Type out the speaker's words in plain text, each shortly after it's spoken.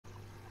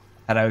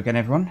Hello again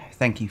everyone,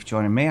 thank you for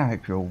joining me, I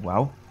hope you're all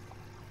well.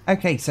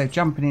 Okay, so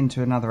jumping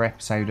into another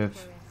episode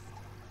of...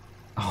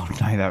 Oh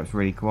no, that was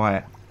really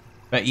quiet.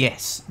 But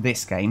yes,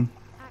 this game.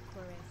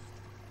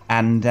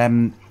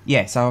 And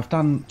yeah, so I've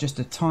done just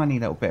a tiny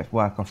little bit of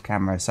work off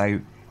camera.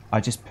 So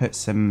I just put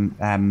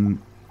some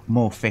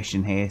more fish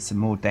in here, some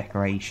more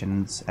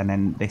decorations, and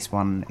then this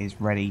one is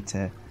ready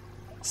to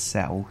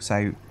sell.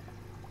 So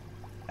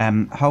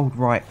hold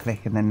right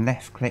click and then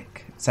left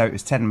click. So it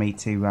was telling me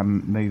to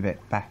move it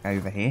back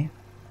over here.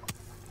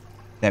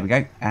 There we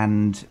go.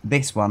 And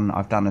this one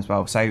I've done as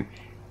well. So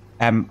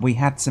we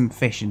had some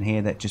fish in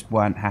here that just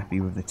weren't happy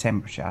with the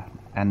temperature.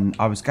 And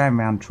I was going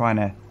around trying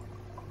to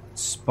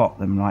spot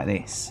them like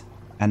this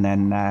and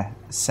then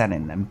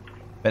selling them.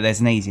 But there's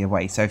an easier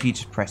way. So if you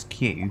just press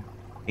Q,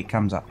 it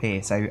comes up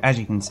here. So as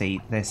you can see,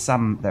 there's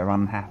some that are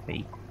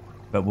unhappy.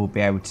 But we'll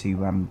be able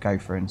to go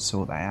through and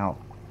sort that out.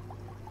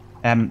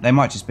 They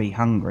might just be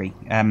hungry.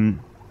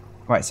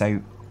 Right, so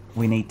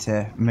we need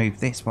to move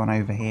this one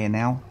over here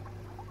now.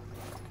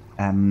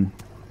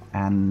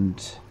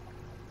 And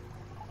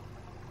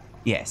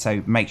yeah,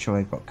 so make sure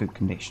they've got good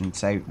condition.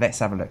 So let's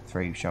have a look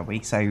through, shall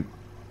we? So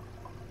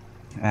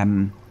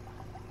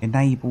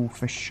enable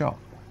for shop.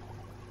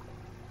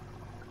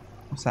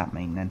 What's that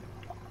mean then?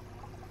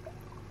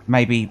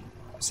 Maybe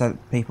so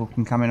that people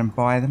can come in and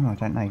buy them? I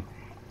don't know.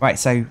 Right,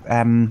 so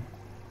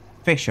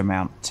fish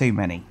amount, too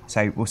many.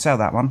 So we'll sell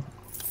that one,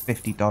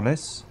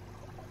 $50.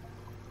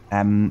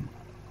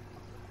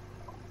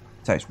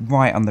 So it's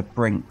right on the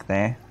brink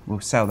there. We'll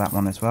sell that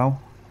one as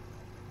well.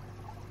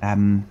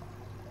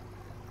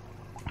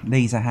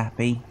 These are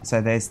happy.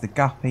 So there's the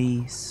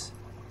guppies.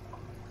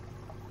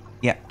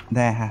 Yep,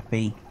 they're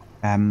happy.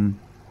 And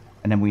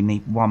then we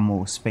need one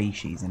more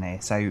species in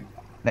here. So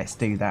let's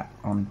do that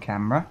on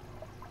camera.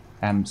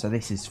 So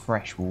this is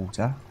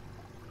freshwater.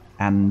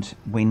 And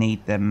we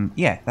need them,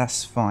 yeah,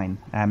 that's fine.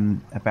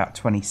 About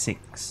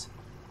 26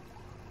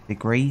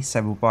 degrees.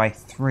 So we'll buy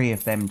 3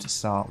 of them to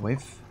start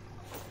with.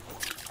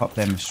 Pop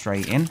them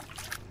straight in.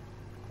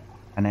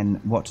 And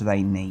then what do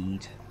they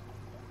need?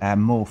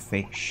 More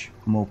fish,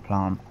 more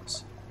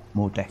plants,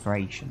 more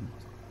decorations.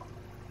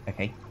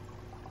 Okay.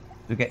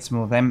 We'll get some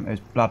more of them. It was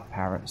blood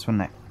parrots,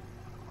 wasn't it?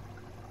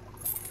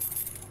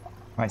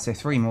 Right, so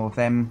 3 more of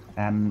them.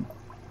 Some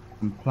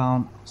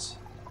plants.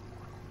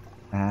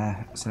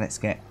 So let's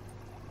get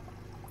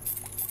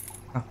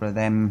a couple of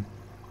them.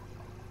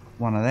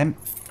 1 of them.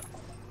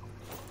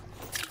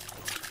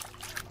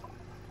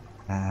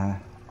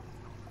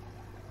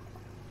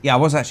 Yeah, I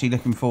was actually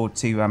looking forward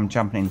to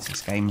jumping into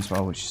this game as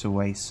well, which is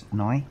always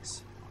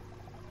nice.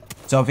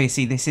 So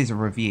obviously this is a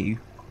review.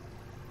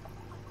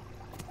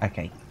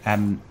 Okay,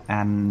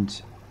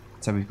 and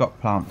so we've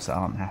got plants that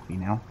aren't happy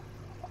now.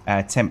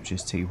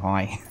 Temperature's too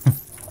high.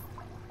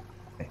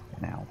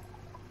 Now.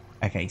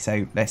 Okay,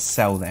 so let's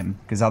sell them,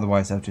 because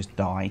otherwise they'll just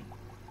die.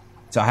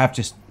 So I have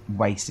just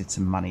wasted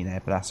some money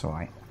there, but that's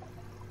alright.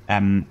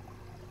 Right,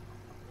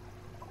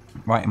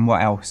 and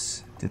what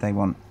else did they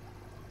want?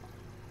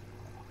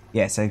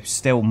 Yeah, so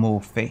still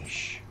more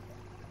fish.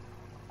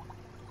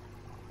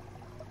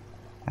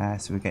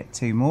 So we get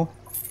 2 more.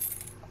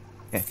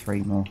 Get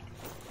 3 more.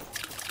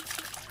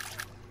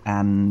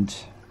 And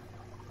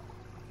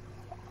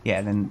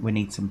yeah, then we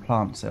need some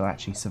plants that will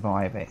actually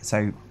survive it.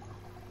 So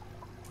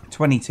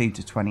 22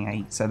 to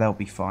 28, so they'll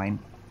be fine.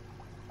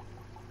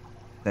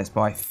 Let's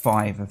buy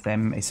 5 of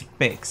them. It's a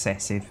bit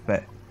excessive,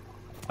 but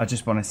I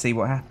just want to see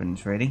what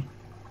happens, really.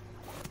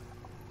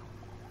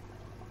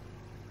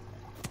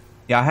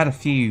 Yeah, I had a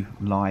few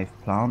live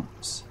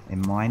plants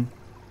in mine,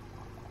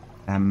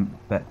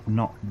 but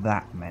not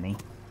that many,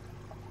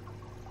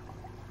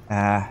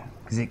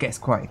 because it gets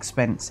quite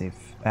expensive.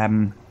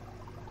 Right,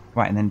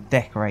 and then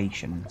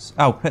decorations.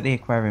 Oh, put the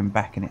aquarium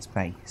back in its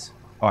place.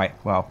 Alright,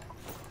 well,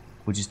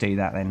 we'll just do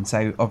that then.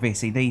 So,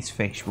 obviously, these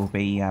fish will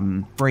be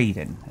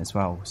breeding as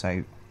well.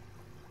 So,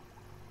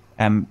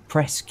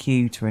 press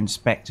Q to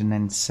inspect and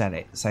then sell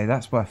it. So,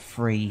 that's worth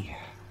 3.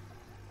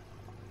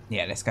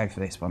 Yeah, let's go for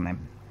this one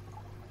then.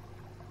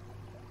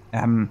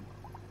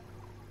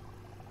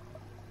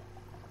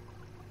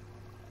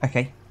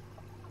 Okay.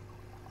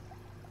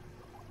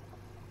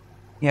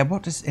 Yeah,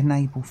 what does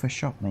enable for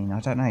shop mean?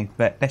 I don't know,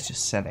 but let's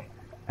just sell it.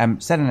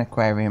 Selling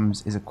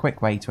aquariums is a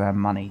quick way to earn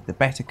money. The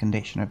better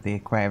condition of the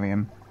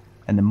aquarium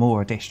and the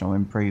more additional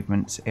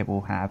improvements it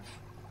will have,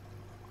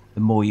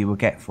 the more you will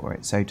get for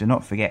it. So do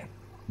not forget,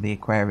 the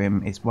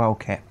aquarium is well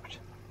kept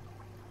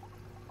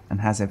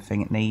and has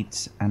everything it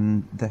needs,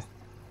 and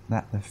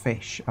that the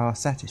fish are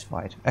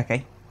satisfied.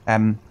 Okay.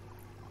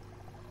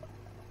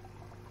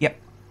 Yep.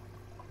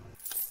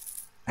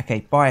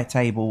 Okay, buy a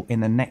table in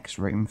the next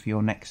room for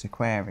your next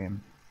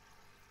aquarium.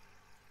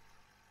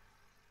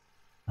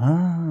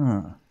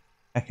 Ah,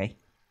 okay.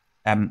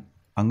 I'm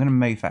going to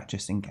move that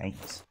just in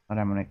case. I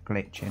don't want it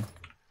glitching.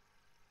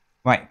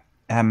 Right,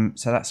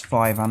 so that's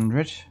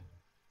 500.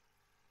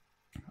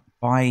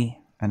 Buy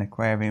an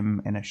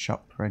aquarium in a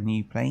shop for a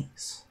new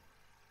place.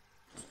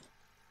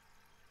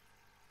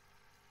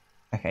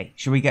 Okay,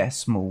 should we get a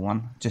small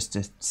one just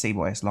to see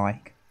what it's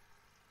like?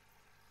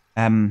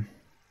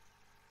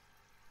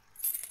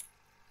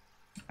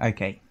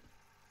 Okay.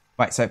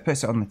 Right, so it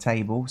puts it on the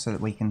table so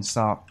that we can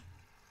start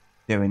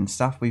doing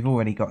stuff. We've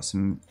already got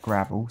some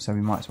gravel, so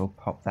we might as well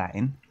pop that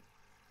in.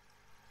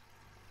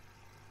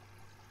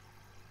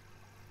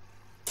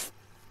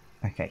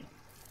 Okay.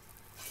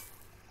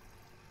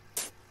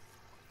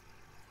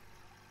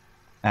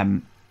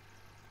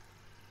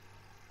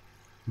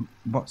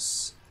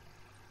 What's...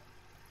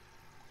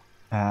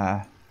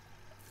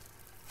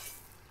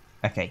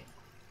 okay.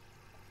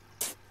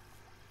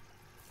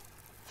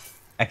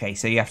 Okay,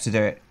 so you have to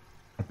do it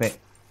a bit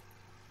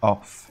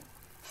off.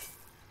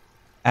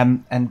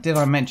 And did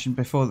I mention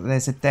before that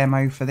there's a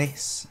demo for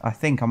this? I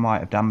think I might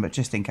have done, but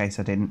just in case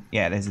I didn't,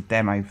 yeah, there's a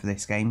demo for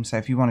this game. So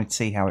if you wanted to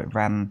see how it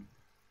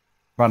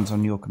runs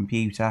on your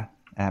computer,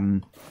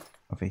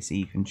 obviously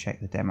you can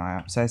check the demo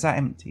out. So is that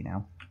empty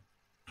now?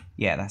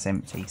 Yeah, that's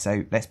empty.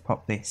 So let's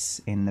pop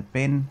this in the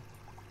bin.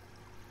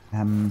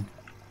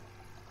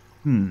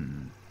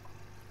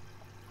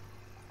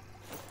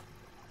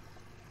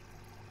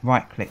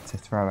 Right click to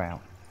throw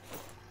out.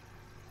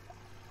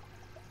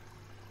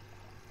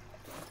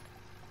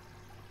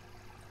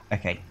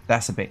 Okay,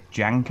 that's a bit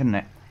jank, isn't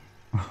it?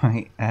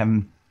 Right,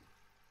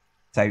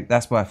 so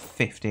that's worth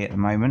 50 at the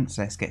moment,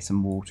 so let's get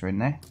some water in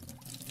there.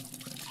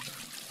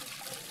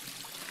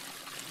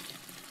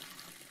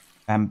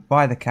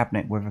 Buy the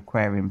cabinet with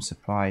aquarium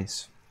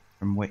supplies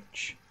from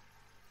which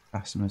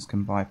customers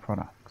can buy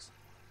products.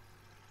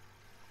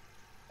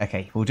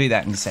 Okay, we'll do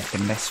that in a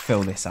second. Let's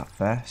fill this up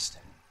first.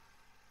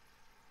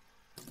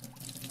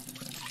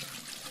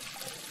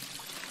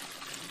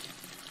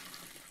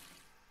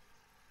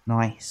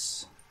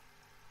 Nice.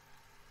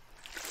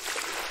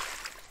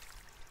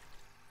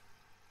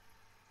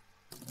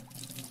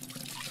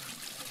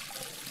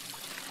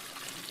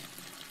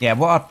 Yeah,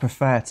 what I'd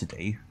prefer to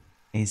do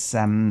is,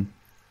 yeah,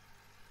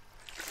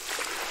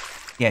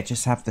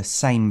 just have the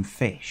same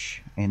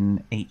fish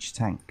in each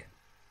tank.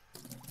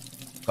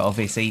 But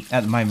obviously,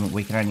 at the moment,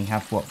 we can only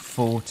have, what,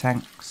 4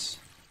 tanks?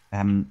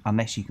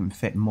 Unless you can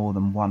fit more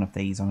than one of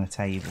these on a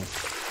table.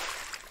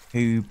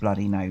 Who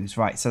bloody knows?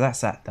 Right, so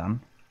that's that done.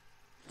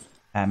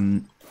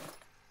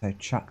 So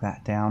chuck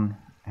that down,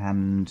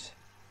 and...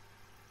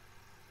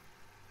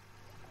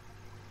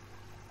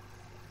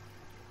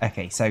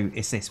 okay, so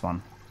it's this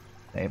one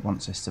that it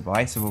wants us to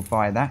buy, so we'll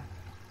buy that.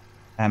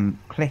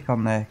 Click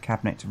on the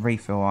cabinet to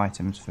refill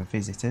items for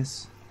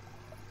visitors.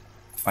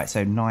 Right,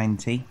 so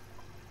 90.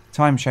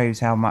 Time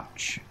shows how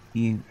much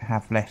you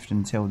have left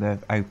until the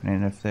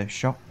opening of the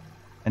shop.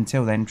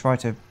 Until then, try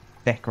to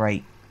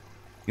decorate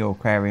your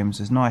aquariums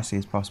as nicely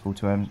as possible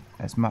to earn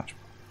as much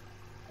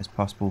as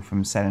possible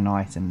from selling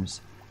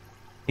items.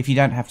 If you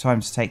don't have time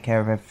to take care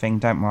of everything,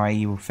 don't worry,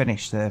 you will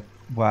finish the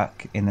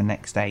work in the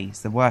next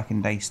days. The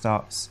working day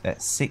starts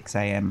at 6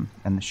 AM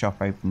and the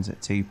shop opens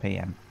at 2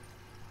 PM.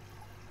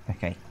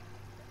 Okay.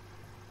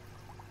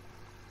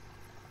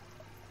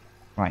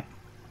 Right.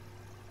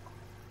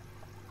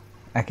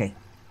 Okay.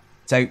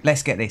 So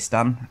let's get this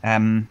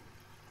done.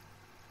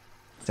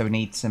 So we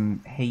need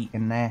some heat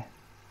in there.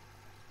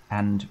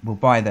 And we'll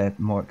buy the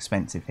more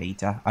expensive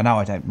heater. I know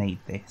I don't need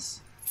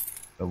this.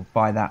 But we'll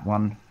buy that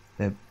one.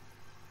 The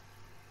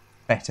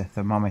better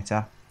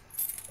thermometer.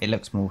 It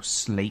looks more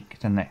sleek,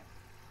 doesn't it?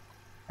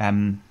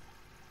 Oh,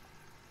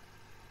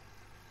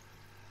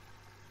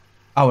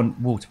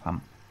 and water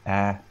pump.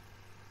 Yeah,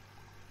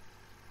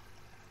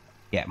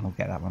 we'll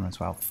get that one as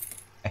well.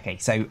 Okay,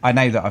 so I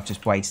know that I've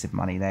just wasted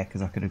money there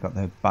because I could have got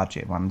the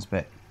budget ones,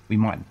 but we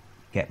might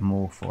get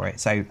more for it.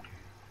 So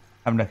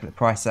have a look at the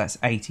price. That's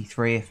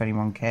 83 if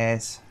anyone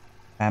cares.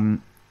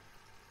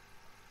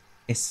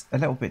 It's a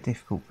little bit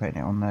difficult putting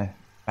it on the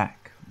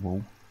back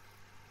wall.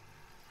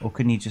 Or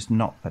can you just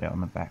not put it on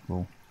the back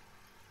wall?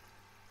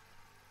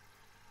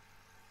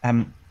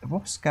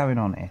 What's going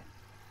on here?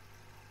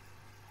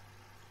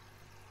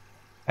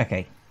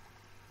 Okay.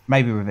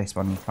 Maybe with this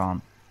one you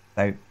can't.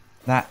 So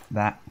that,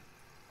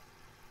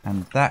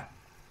 and that.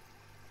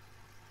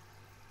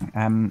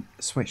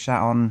 Switch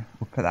that on.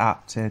 We'll put that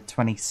up to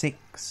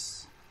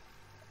 26.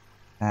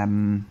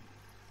 And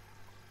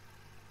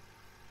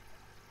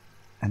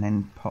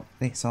then pop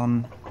this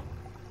on.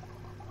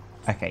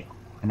 Okay.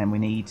 And then we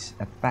need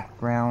a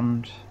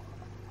background,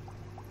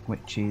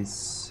 which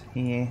is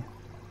here.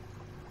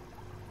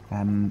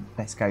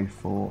 Let's go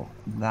for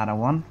that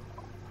one.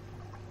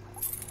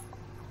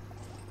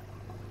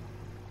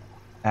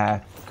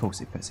 Of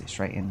course it puts it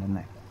straight in, doesn't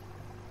it?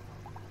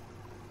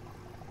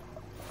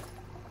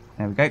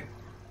 There we go.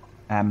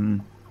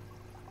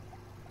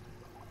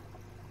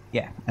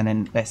 Yeah, and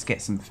then let's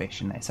get some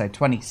fish in there. So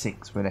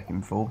 26 we're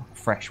looking for,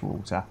 fresh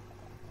water.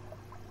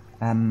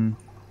 Green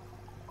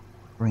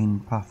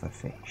puffer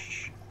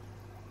fish.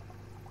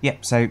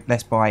 Yep, so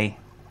let's buy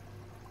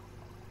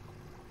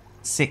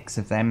 6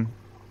 of them.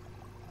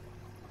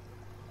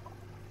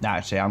 No,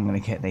 actually, I'm going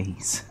to get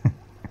these.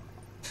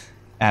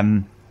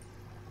 I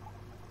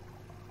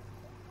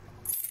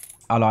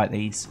like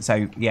these.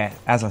 So, yeah,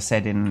 as I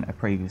said in a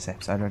previous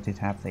episode, I did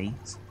have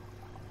these.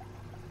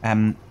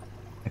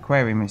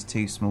 Aquarium is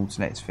too small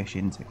to let us fish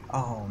into.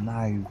 Oh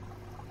no.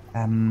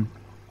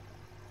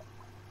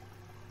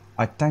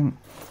 I don't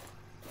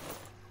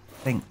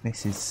think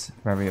this is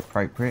very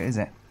appropriate, is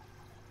it?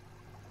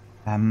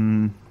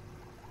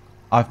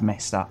 I've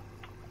messed up.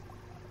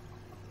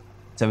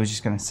 So we're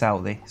just going to sell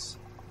this.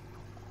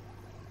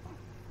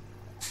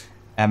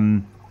 I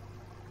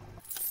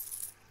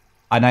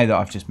know that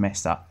I've just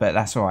messed up, but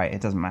that's alright,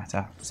 it doesn't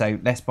matter. So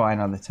let's buy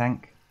another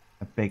tank,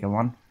 a bigger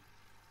one.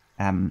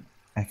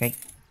 Okay.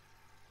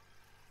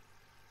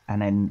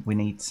 And then we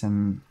need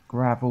some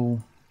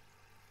gravel.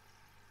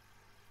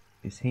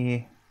 Is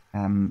here.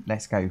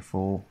 Let's go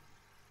for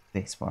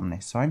this one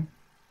this time.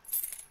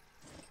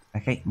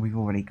 Okay, we've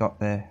already got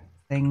the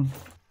thing.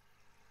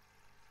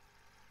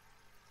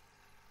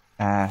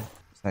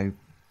 So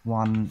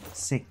 1,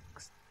 6.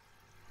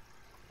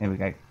 Here we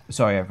go.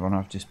 Sorry everyone,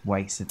 I've just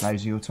wasted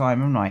loads of your time,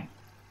 haven't I?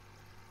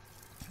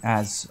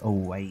 As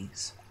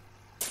always.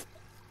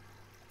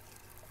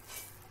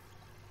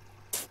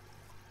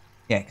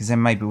 Yeah, because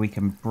then maybe we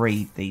can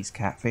breed these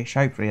catfish.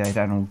 Hopefully they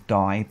don't all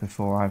die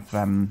before I've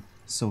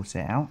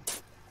sorted it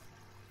out.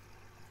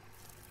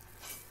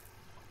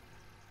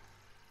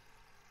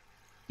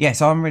 Yeah,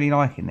 so I'm really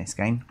liking this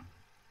game.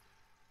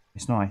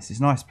 It's nice. It's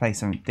nice to play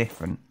something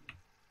different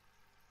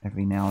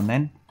every now and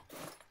then.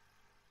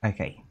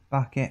 Okay,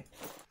 bucket.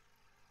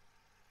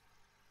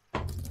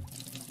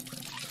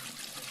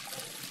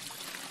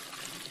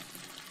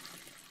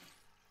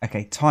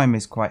 Okay, time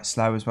is quite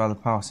slow as well, the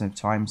passing of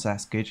time, so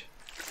that's good.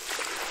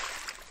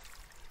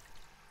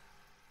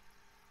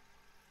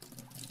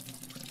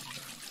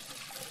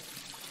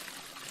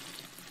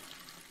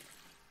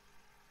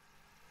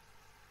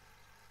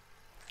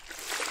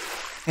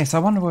 Yes, I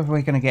wonder whether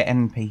we're going to get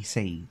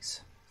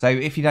NPCs. So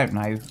if you don't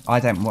know, I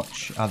don't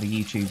watch other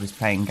YouTubers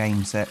playing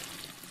games that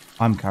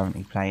I'm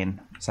currently playing.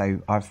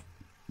 So I've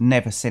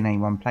never seen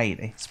anyone play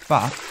this.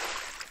 But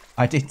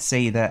I did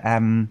see that,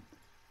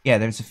 yeah,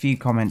 there's a few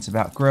comments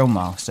about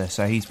Grillmaster.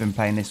 So he's been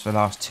playing this for the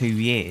last 2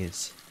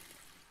 years.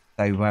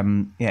 So,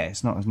 yeah,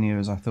 it's not as new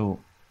as I thought.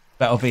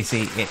 But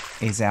obviously it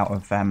is out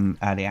of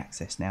early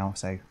access now.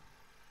 So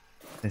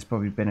there's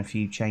probably been a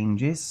few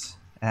changes.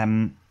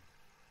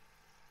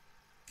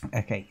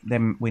 Okay,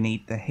 then we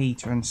need the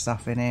heater and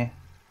stuff in here.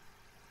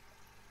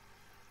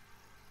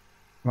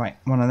 Right,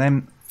 one of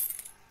them,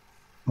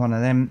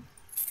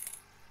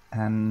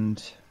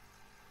 and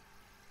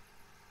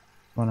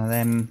one of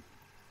them,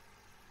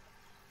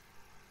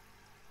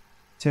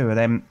 2 of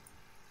them.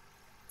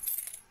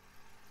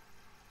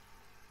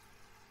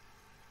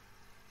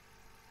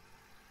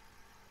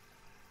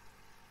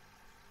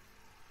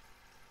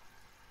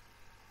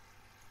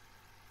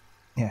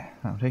 Yeah,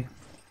 that'll do.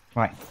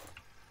 Right.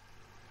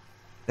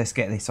 Let's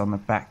get this on the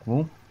back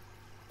wall.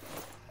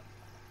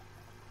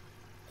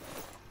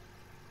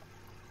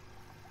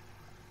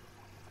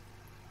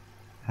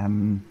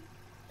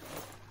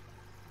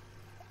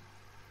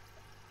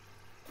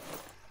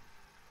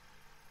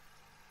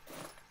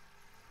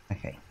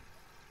 Okay.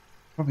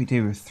 Probably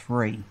do with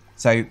 3.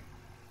 So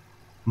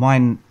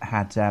mine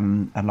had a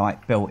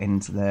light built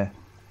into the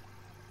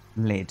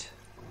lid.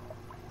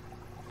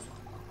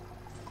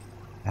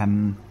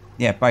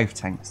 Yeah, both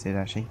tanks did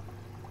actually.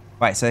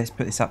 Right, so let's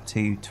put this up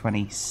to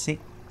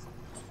 26.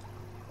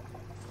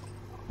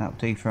 That'll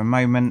do for a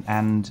moment,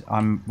 and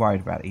I'm worried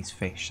about these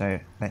fish,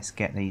 so let's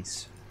get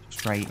these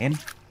straight in.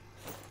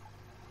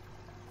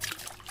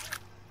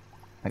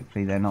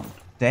 Hopefully they're not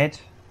dead.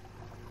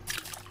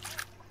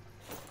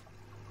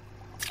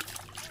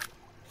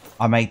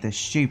 I made the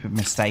stupid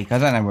mistake. I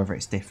don't know whether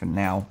it's different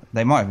now.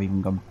 They might have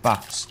even gone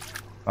bust.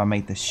 But I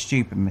made the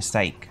stupid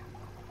mistake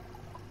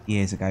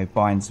years ago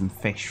buying some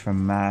fish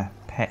from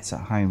pets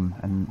at home,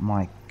 and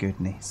my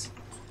goodness,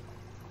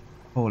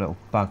 poor little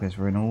buggers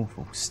were in an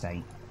awful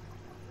state.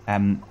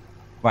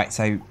 Right,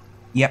 so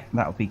yep,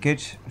 that'll be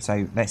good.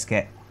 So let's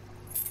get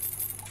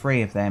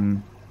 3 of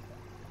them.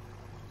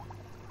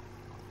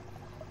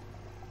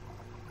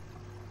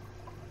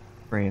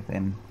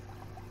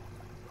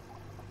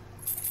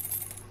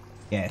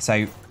 Yeah,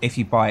 so if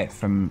you buy it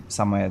from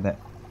somewhere that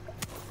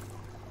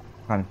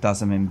kind of does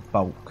them in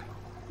bulk,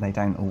 they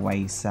don't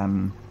always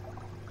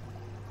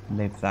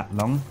live that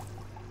long.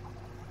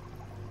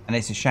 And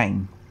it's a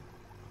shame,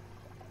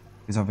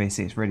 because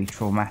obviously it's really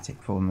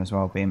traumatic for them as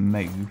well, being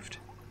moved.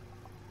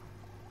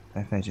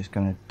 If they're just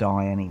going to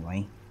die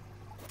anyway.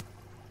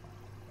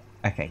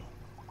 Okay.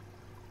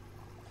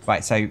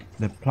 Right, so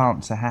the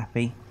plants are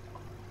happy.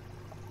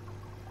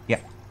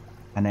 Yep.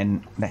 And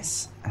then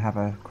let's have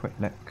a quick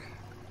look.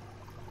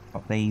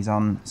 Pop these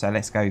on. So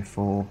let's go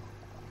for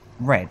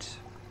red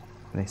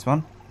for this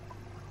one.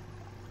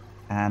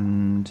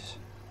 And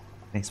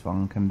this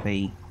one can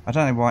be... I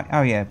don't know why...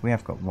 Oh yeah, we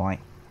have got white.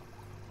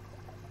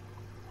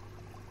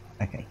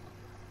 Okay.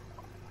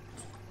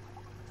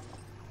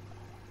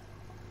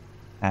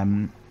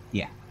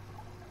 Yeah.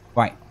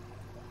 Right.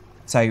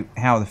 So,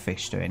 how are the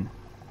fish doing?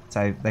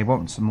 So, they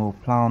want some more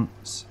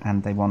plants,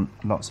 and they want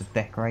lots of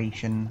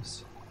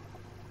decorations.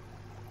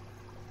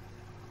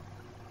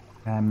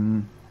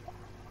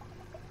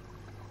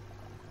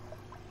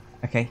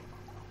 Okay,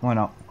 why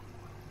not?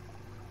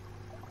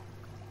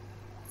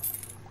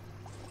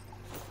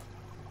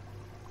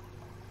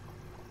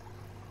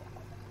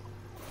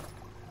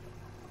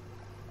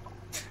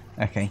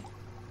 Okay.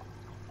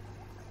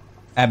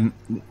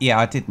 Yeah,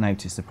 I did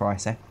notice the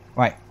price there.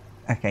 Right,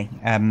 okay.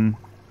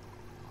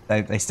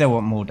 They still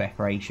want more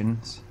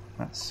decorations.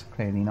 That's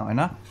clearly not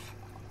enough.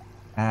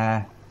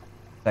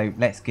 So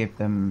let's give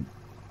them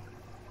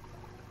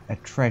a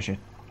treasure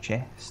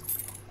chest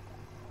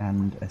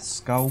and a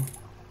skull.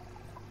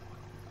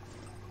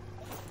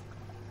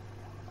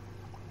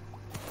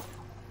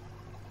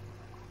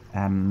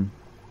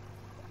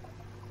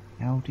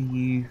 How do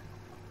you...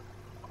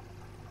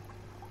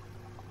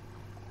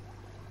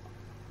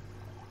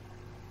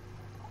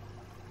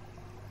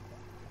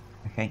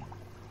 Okay.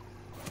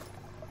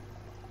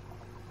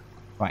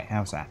 Right,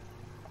 how's that?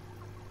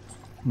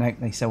 Nope,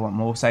 they still want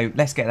more. So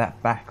let's get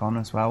that back on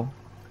as well.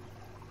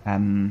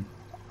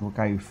 We'll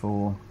go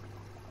for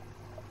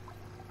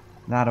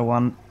that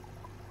one.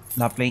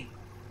 Lovely.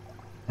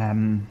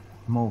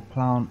 More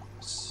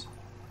plants.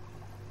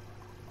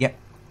 Yep,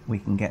 we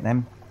can get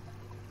them.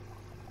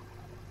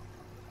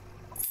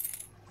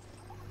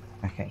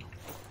 Okay.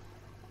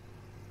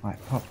 Right,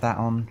 pop that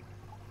on.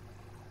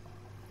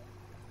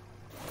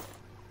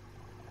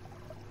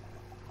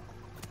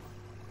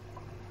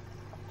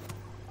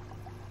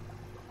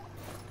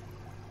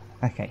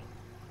 Okay.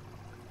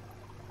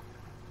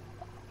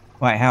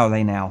 Right, how are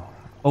they now?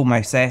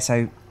 Almost there,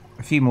 so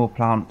a few more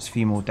plants, a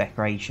few more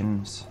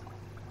decorations.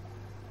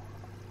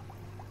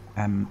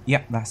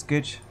 Yep, that's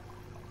good.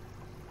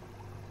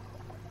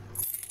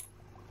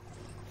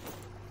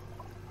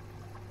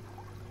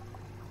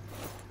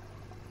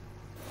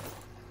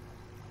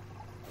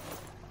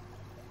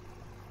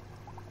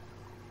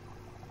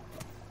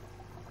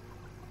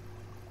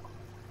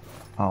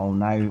 Oh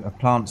no, a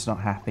plant's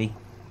not happy.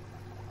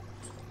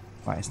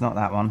 Right, it's not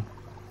that one.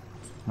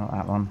 Not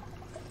that one.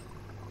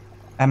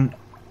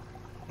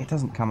 It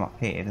doesn't come up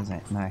here, does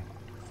it? No.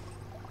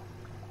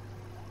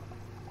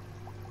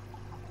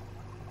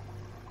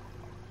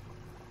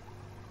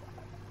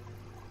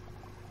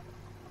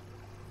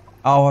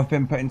 Oh, I've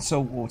been putting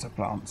saltwater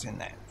plants in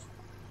there.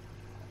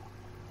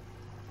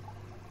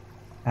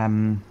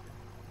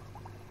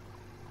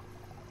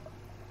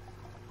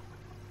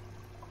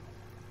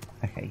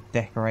 Okay,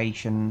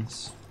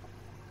 decorations.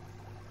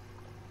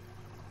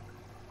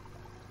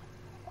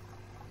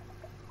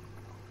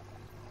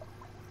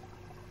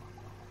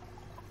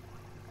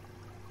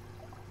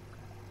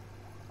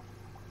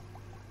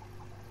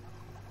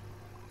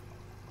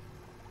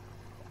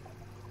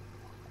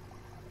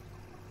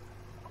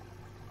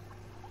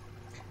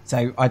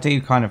 So I do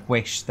kind of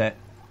wish that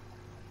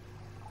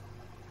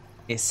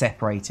it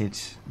separated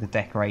the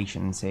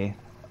decorations here.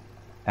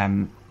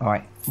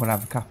 Alright, we'll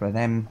have a couple of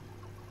them.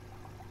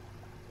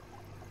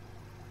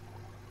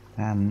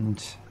 And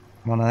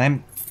one of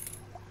them.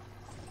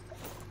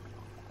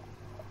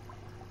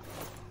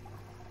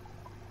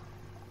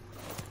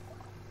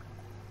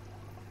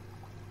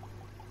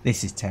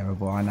 This is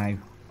terrible, I know.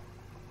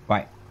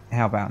 Right,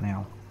 how about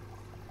now?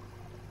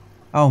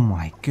 Oh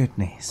my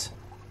goodness.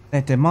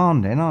 They're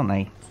demanding, aren't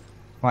they?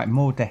 Right,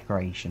 more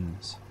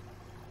decorations.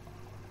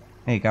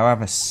 There you go,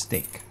 have a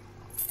stick.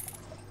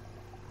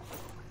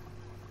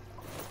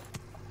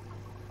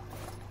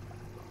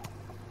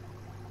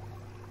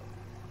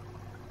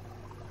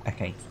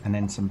 Okay, and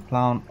then some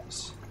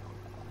plants.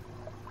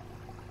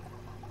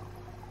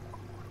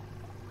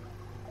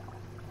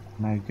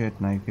 No good,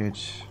 no good.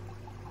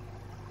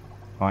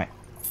 Right.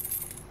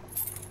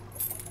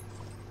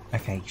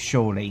 Okay,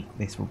 surely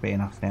this will be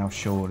enough now,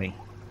 surely.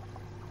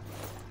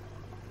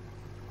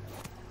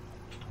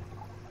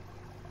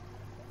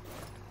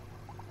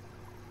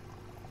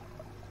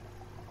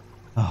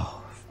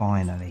 Oh,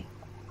 finally.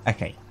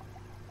 Okay.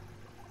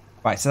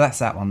 Right, so that's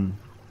that one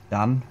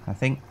done, I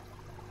think.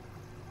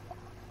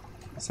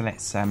 So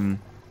let's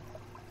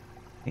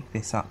pick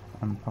this up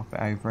and pop it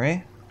over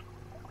here.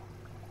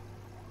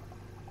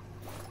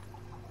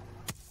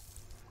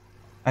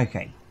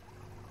 Okay.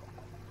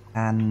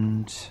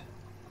 And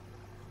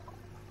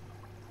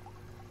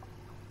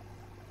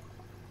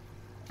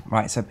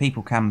right, so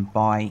people can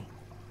buy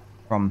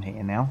from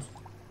here now.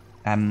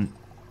 And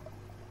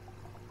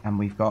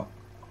we've got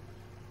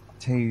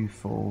 2,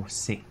 4,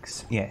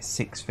 6. Yeah,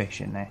 6 fish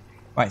in there.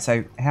 Right,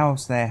 so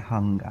how's their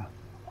hunger?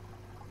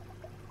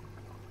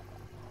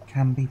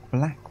 Can be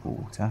black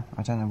water.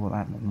 I don't know what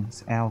that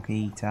means. Algae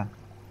eater.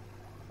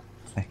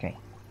 Okay.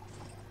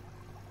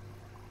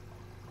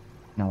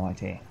 No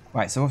idea.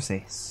 Right, so what's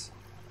this?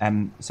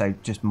 So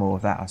just more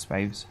of that, I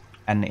suppose.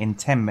 And in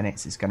 10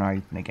 minutes it's going to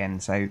open again.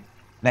 So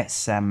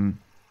let's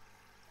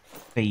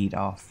feed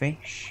our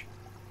fish.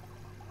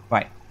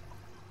 Right.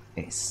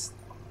 It's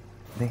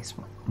this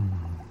one.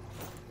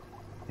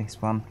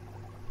 This one.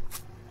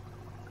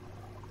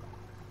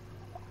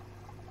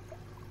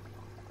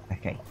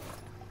 Okay.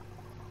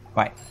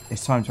 Right,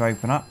 it's time to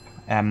open up.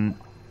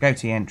 Go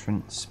to the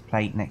entrance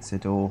plate next to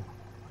the door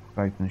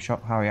to open the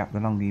shop. Hurry up, the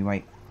longer you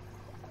wait.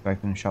 to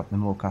open the shop, the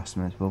more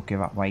customers will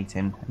give up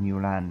waiting and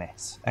you'll earn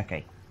less.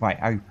 Okay, right,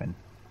 open.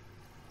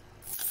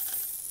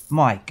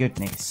 My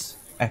goodness.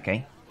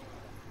 Okay.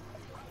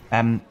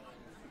 Oh,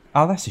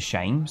 that's a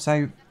shame.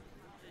 So,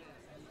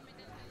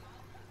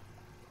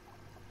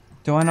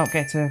 do I not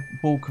get to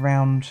walk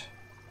around?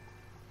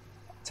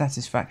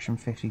 Satisfaction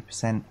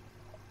 50%.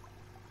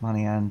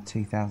 Money earned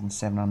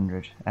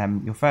 2,700.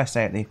 Your first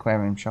day at the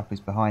aquarium shop is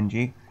behind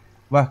you.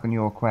 Work on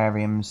your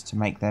aquariums to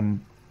make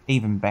them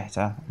even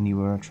better, and you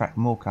will attract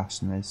more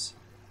customers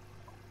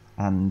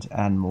and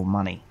earn more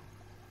money.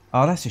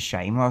 Oh, that's a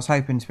shame. I was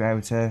hoping to be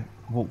able to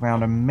walk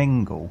around and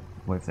mingle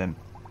with them.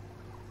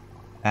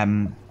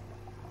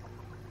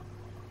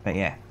 But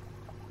yeah,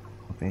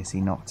 obviously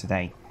not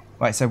today.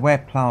 Right, so where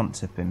plants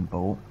have been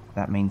bought,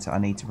 that means that I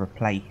need to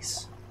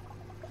replace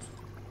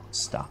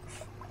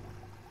stuff.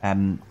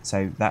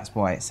 So that's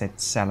why it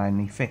said sell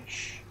only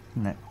fish,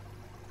 isn't it?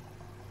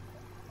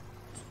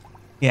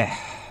 Yeah.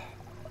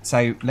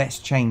 So let's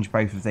change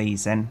both of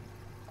these then.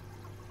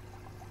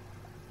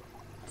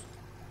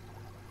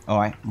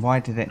 Alright, why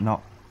did it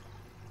not?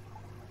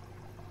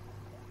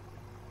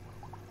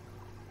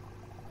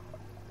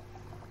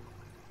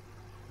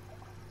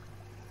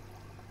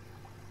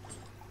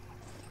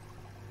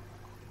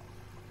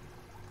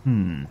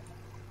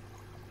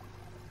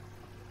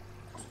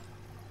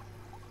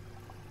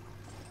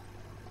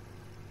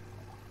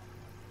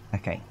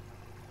 Okay.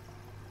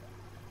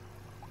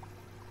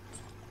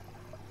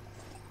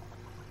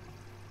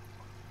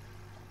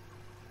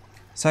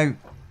 So,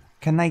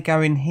 can they go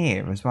in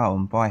here as well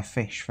and buy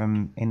fish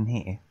from in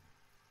here?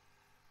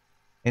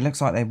 It looks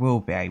like they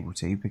will be able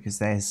to because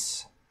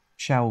there's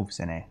shelves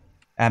in here.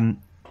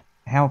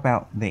 How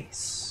about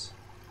this?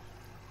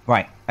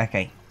 Right,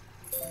 okay.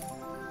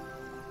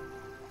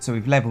 So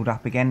we've leveled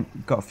up again,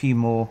 got a few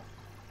more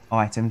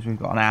items. We've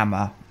got an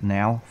hammer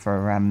now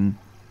for,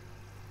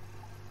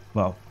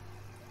 well,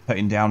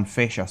 putting down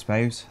fish, I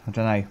suppose. I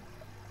don't know.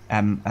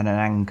 And an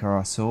anchor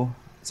I saw.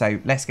 So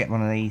let's get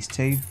one of these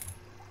too.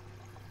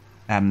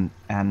 And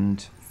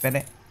fill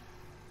it.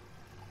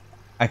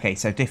 Okay,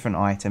 so different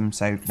items.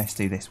 So let's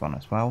do this one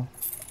as well.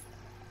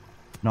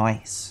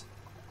 Nice.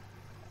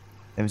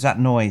 There was that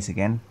noise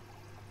again.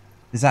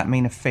 Does that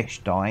mean a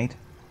fish died?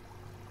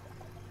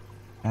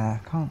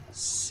 I can't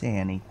see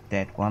any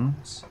dead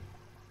ones.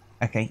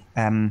 Okay,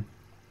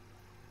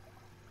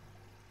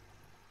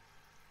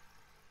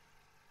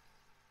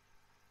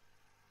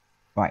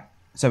 right,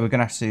 so we're going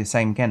to have to do the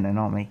same again then,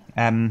 aren't we?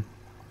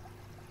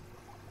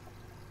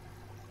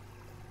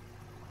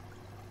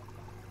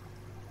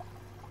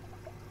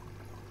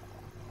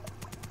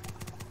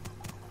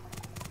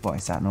 What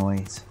is that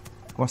noise?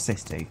 What's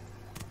this do?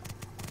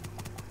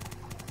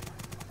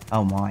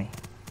 Oh my.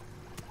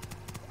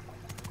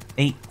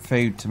 Eat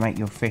food to make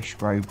your fish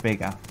grow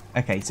bigger.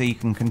 Okay, so you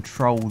can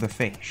control the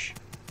fish.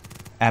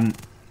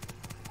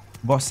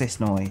 What's this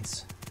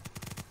noise?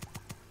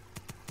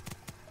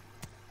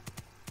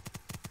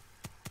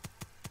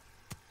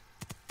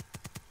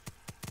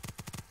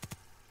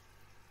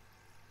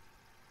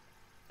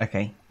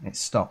 Okay, it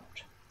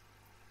stopped.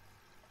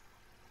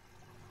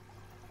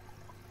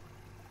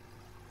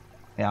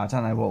 Yeah, I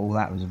don't know what all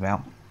that was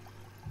about.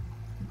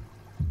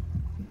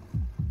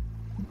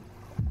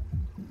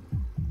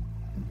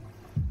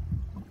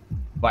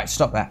 Right,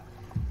 stop that.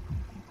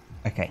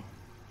 Okay.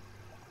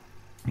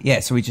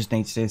 Yeah, so we just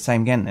need to do the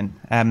same again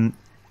then.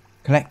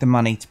 Collect the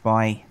money to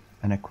buy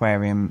an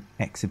aquarium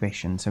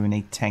exhibition. So we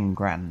need 10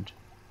 grand.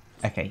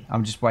 Okay,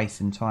 I'm just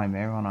wasting time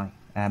here, aren't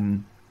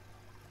I?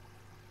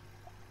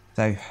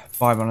 So,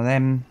 buy one of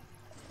them.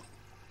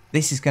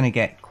 This is going to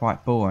get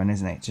quite boring,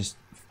 isn't it? Just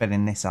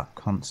filling this up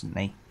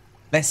constantly.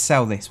 Let's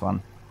sell this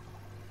one.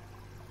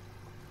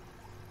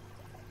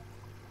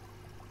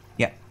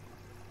 Yep.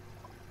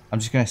 I'm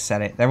just going to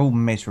sell it. They're all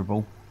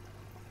miserable.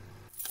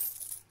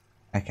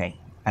 Okay.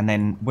 And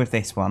then with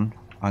this one,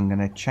 I'm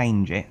going to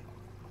change it.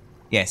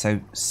 Yeah,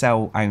 so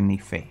sell only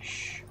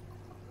fish.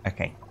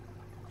 Okay.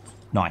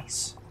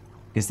 Nice.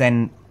 Because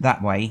then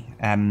that way,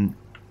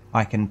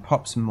 I can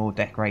pop some more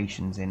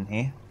decorations in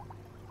here.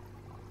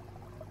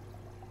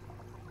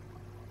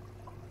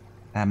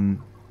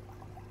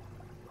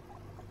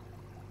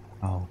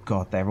 Oh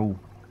god, they're all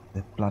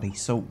the bloody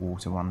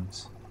saltwater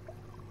ones.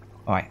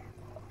 Alright.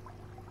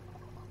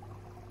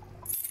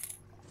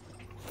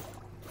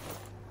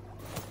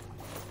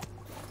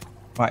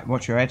 Right,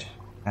 watch your head.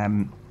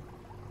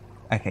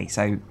 Okay,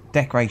 so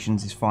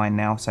decorations is fine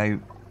now, so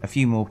a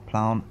few more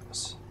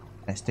plants.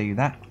 Let's do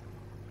that.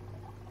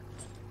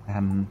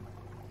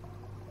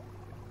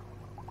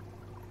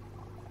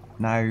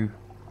 No.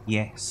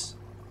 Yes.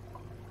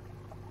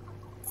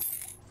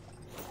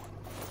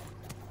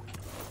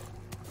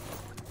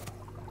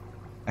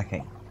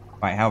 Okay.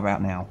 Right, how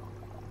about now?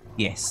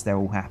 Yes, they're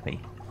all happy.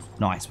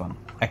 Nice one.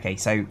 Okay,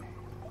 so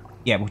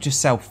yeah, we'll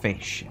just sell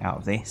fish out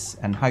of this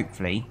and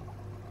hopefully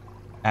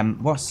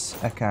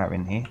what's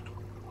occurring here?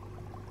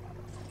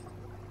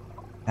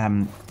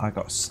 I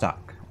got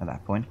stuck at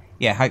that point.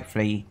 Yeah,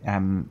 hopefully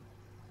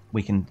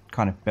we can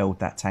kind of build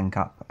that tank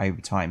up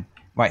over time.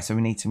 Right, so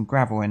we need some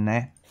gravel in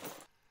there.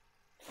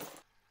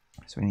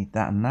 So we need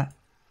that and that.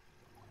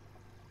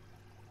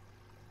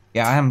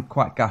 Yeah, I am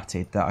quite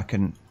gutted that I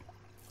couldn't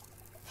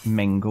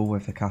mingle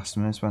with the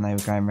customers when they were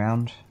going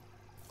round.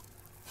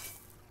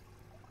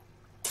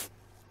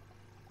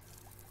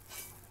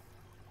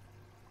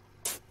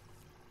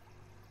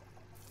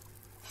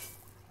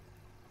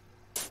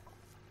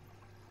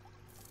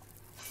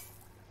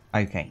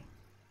 Okay.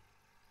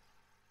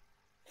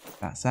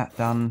 That's that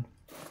done.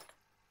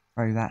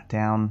 Throw that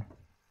down.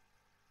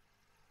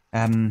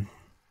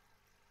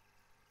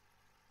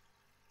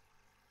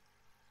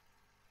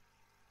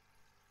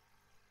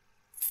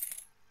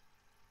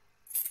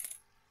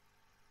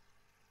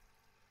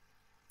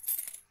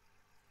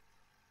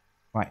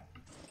 Right,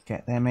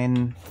 get them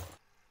in.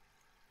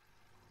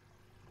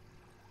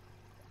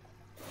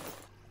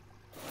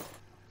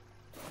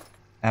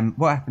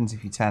 What happens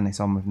if you turn this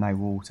on with no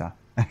water?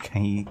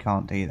 Okay, you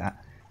can't do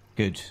that.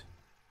 Good,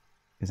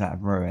 because that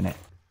would ruin it.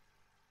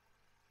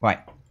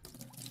 Right.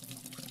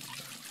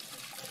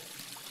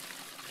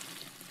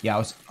 Yeah, I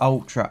was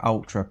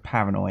ultra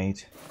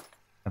paranoid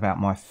about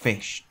my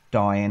fish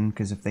dying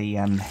because of the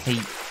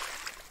heat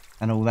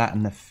and all that,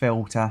 and the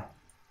filter.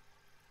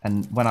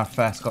 And when I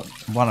first got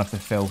one of the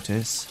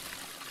filters,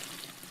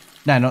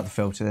 no, not the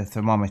filter, the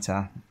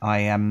thermometer,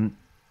 I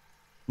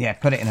yeah,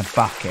 put it in a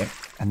bucket,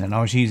 and then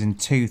I was using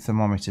 2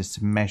 thermometers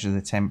to measure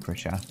the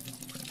temperature,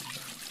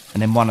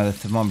 and then one of the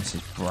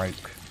thermometers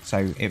broke,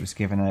 so it was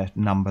given a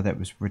number that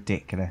was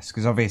ridiculous,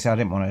 because obviously I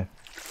didn't want to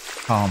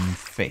harm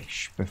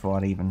fish before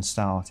I'd even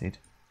started.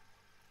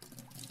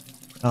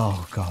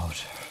 Oh god.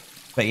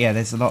 But yeah,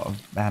 there's a lot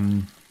of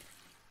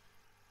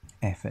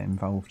effort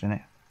involved in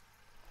it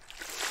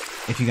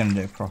if you're going to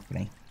do it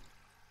properly,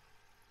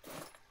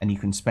 and you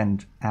can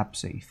spend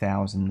absolutely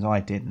thousands. I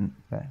didn't,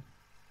 but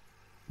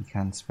you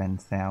can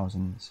spend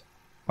thousands.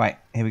 Right,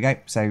 here we go.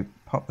 So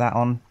pop that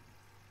on.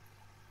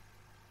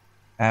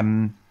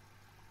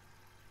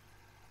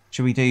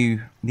 Should we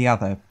do the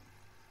other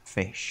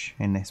fish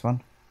in this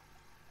one?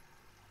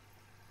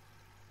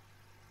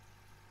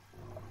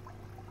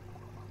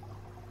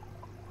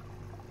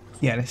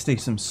 Yeah, let's do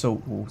some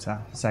salt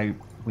water. So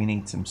we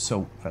need some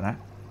salt for that.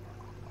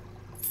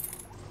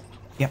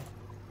 Yep.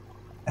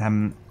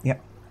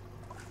 Yep.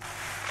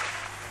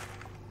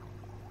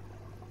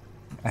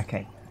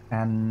 Okay,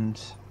 and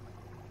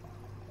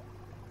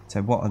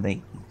so what are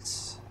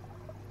these?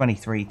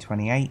 23,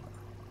 28.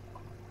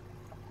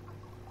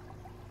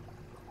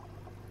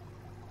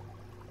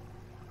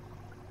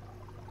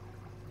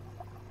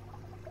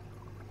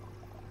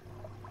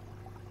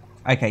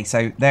 Okay,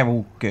 so they're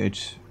all good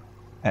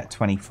at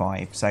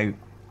 25. So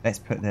let's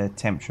put the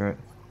temperature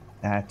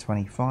at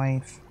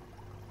 25.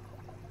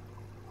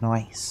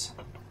 Nice.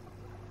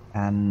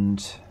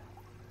 And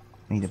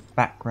need a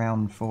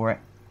background for it.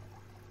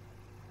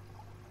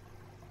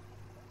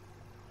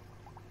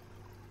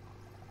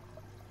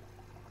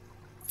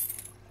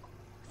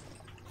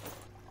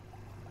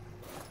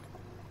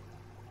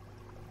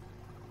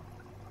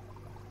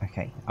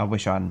 Okay, I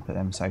wish I hadn't put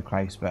them so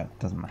close, but it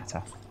doesn't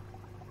matter.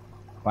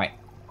 Right,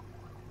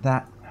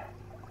 that,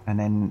 and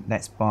then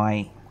let's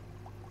buy,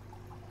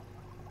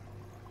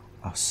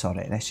 oh sod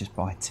it, let's just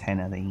buy 10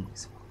 of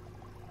these.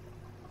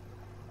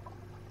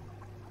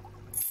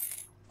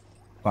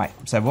 Right,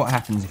 so what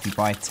happens if you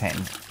buy 10?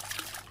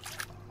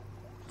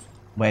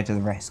 Where do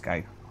the rest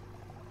go?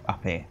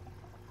 Up here.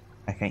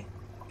 Okay,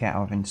 get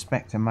out of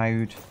inspector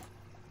mode.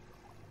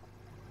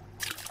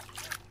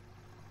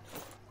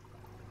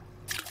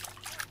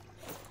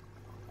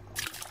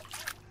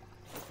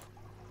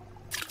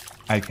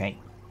 Okay.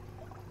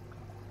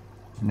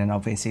 And then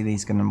obviously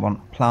these are going to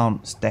want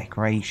plants,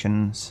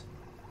 decorations.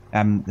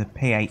 The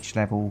pH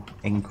level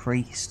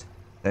increased.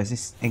 Does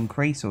this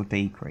increase or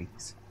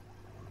decrease?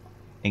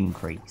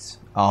 Increase.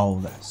 Oh,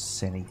 that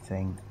silly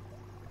thing.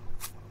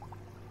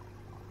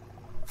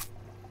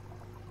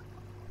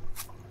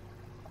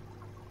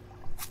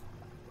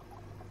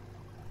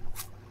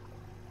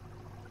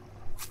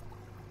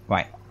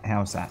 Right,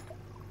 how's that?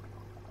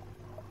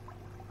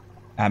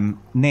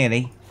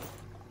 Nearly.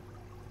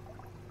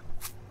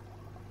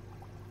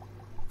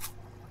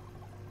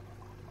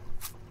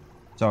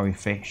 Sorry,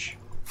 fish.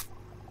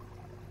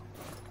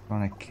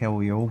 Trying to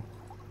kill you all.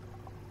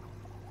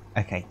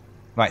 Okay.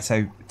 Right,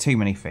 so too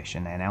many fish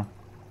in there now.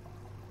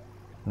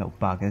 Little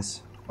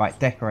buggers. Right,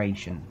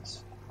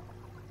 decorations.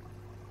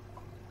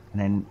 And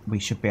then we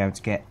should be able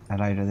to get a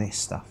load of this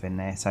stuff in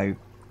there, so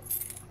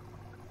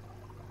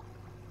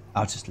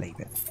I'll just leave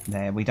it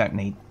there. We don't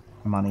need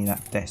money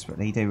that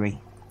desperately, do we?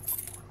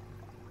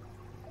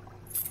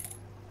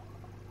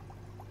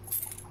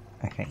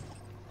 Okay.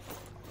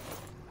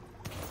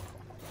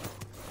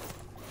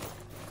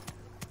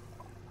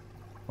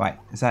 Right,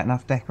 is that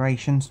enough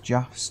decorations?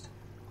 Just.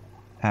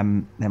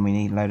 Then we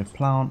need a load of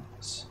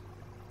plants.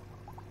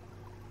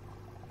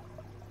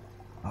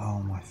 Oh,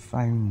 my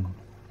phone.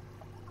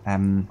 Oh,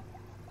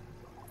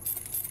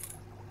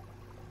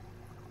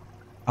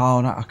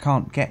 no, I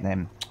can't get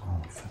them.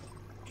 Oh,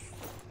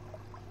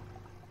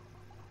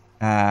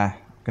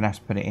 gonna have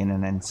to put it in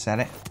and then sell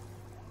it.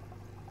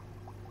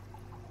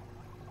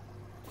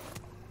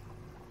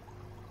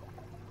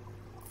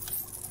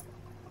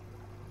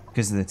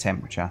 because of the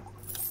temperature.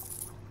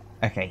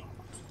 Okay,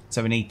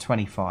 so we need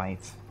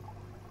 25.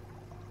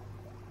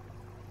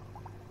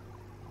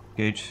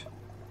 Good.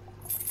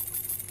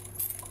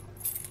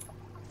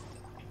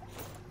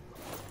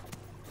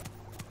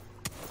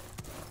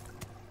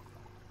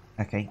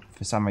 Okay,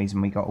 for some reason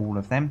we got all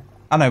of them.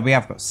 Oh no, we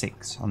have got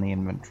 6 on the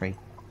inventory.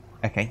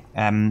 Okay,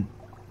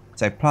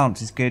 so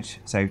plants is good,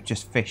 so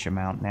just fish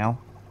amount now.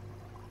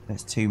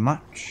 That's too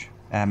much.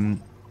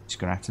 Just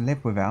gonna have to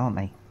live with it, aren't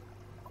they?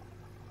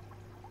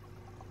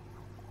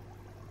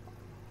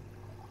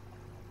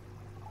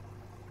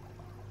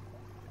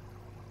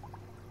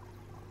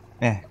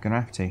 Yeah,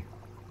 gonna have to.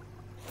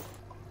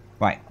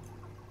 Right,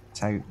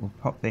 so we'll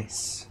pop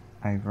this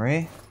over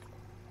here.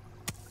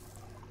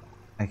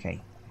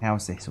 Okay,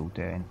 how's this all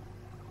doing?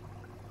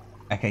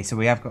 Okay, so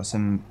we have got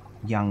some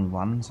young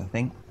ones, I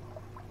think.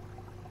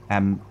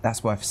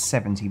 That's worth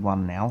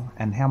 71 now.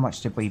 And how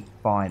much did we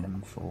buy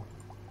them for?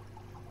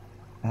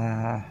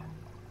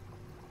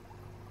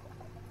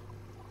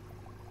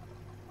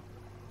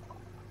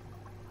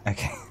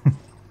 Okay.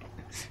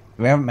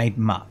 We haven't made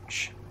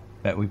much,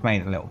 but we've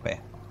made a little bit.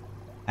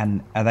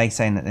 And are they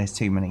saying that there's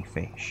too many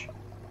fish?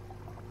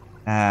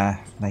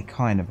 They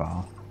kind of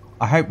are.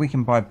 I hope we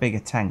can buy bigger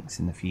tanks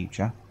in the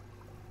future.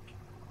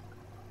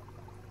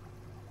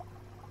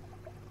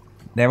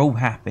 They're all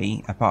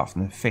happy, apart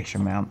from the fish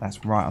amount.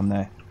 That's right on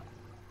the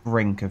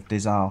brink of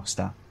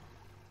disaster.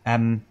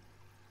 Right,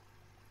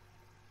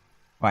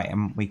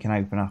 and we can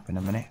open up in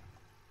a minute.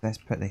 Let's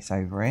put this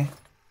over here.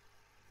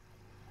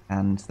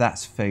 And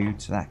that's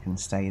food, so that can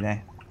stay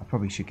there. I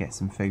probably should get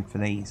some food for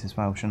these as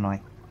well, shouldn't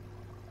I?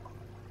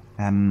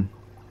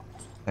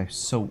 So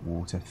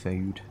saltwater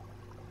food.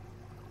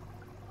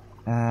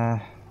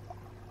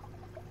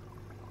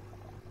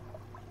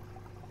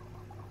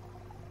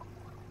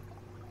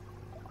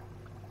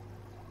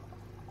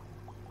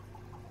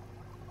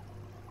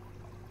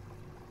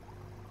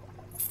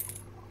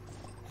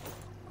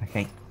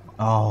 Okay.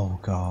 Oh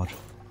god.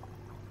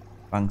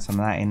 Bung some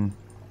of that in.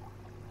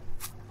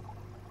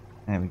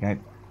 There we go.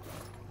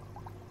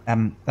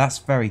 That's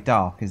very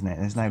dark, isn't it?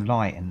 There's no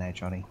light in there,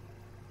 Johnny.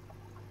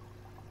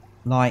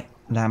 Light,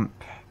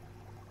 lamp.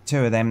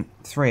 2 of them,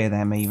 3 of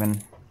them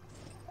even.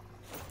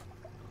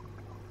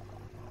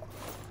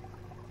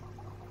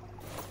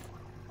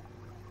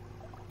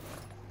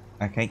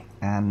 Okay,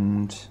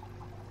 and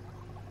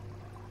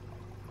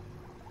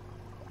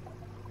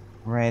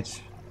red,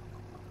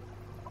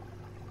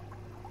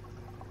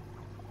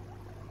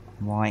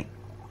 white,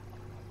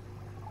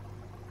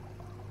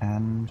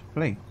 and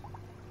blue.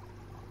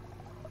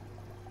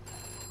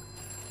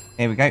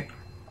 Here we go.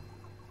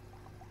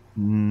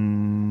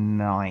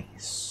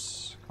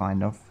 Nice,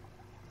 kind of.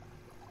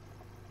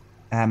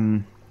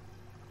 Oh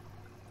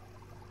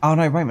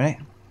no, wait a minute.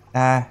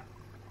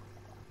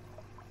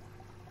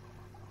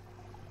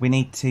 We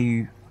need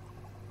to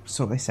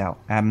sort this out.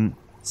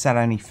 Sell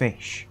only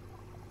fish.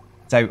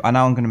 So I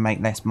know I'm going to make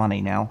less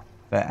money now,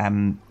 but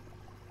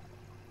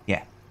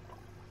yeah,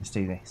 let's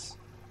do this.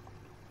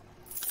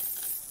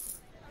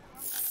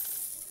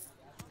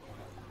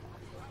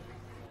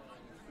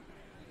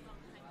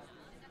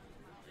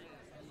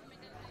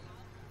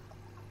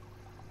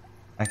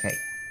 Okay.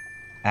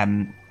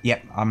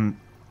 Yep,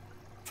 I'm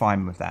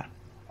fine with that.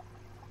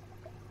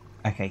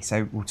 Okay,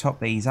 so we'll top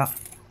these up.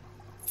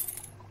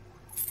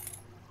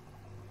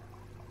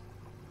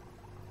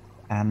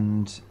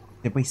 And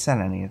did we sell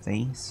any of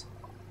these?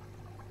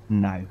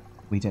 No,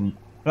 we didn't.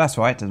 But that's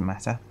right, it doesn't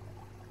matter.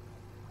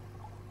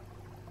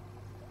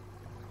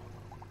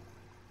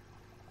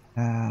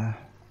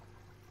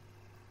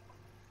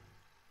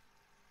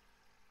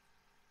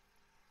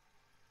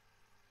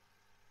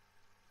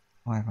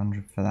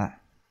 $500 for that.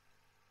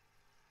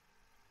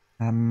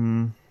 I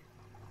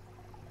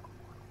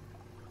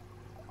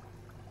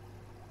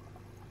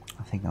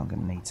think I'm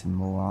going to need some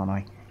more, aren't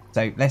I?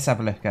 So let's have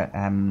a look at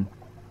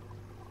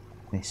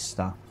this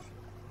stuff.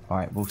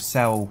 Alright, we'll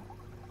sell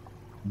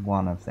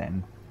one of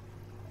them.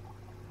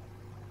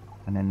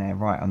 And then they're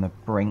right on the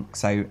brink.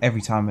 So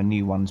every time a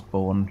new one's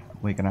born,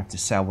 we're going to have to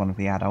sell one of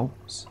the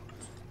adults.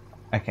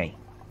 Okay.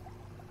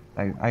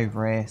 So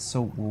over here,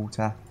 salt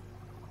water.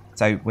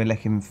 So we're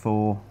looking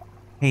for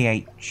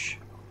pH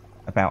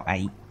about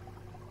 8.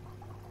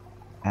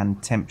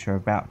 And temperature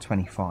about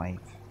 25.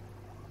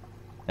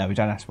 No, we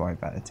don't have to worry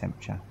about the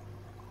temperature.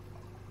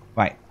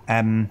 Right,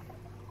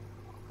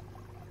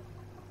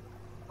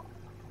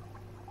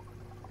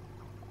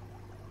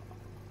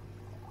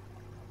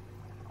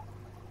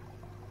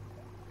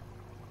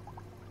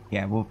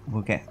 yeah, we'll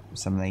get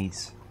some of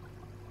these.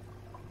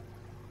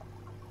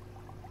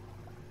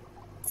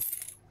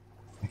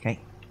 Okay,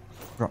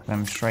 drop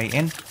them straight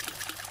in.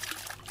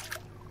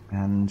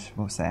 And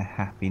what's their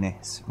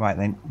happiness? Right,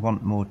 they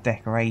want more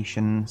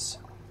decorations,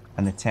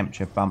 and the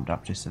temperature bumped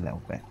up just a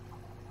little bit.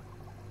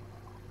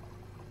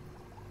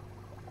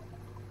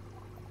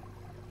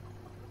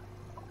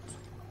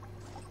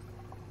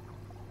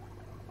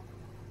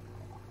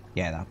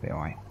 Yeah, that'll be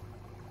alright.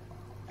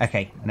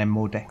 Okay, and then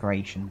more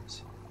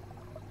decorations.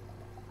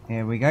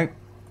 Here we go.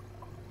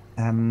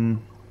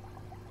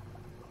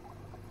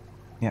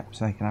 Yep,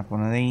 so they can have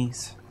one of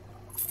these.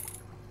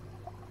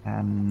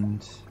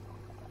 And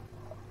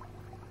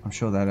I'm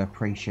sure they'll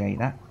appreciate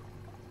that.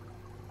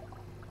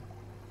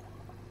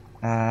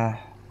 And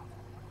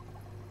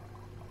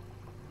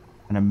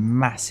a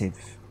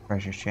massive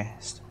treasure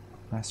chest.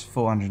 That's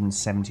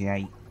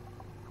 478.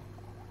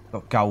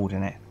 Got gold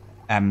in it.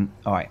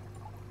 Alright.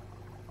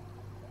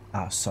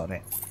 Oh, sod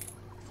it.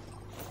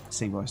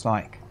 See what it's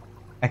like.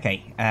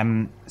 Okay,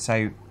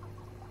 so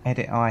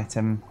edit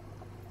item,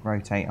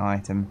 rotate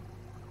item,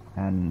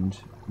 and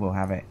we'll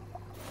have it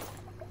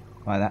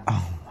like that.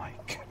 Oh my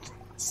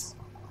goodness.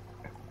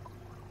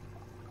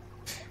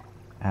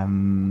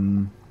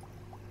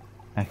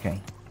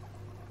 Okay.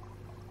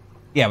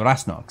 Yeah, well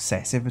that's not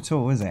excessive at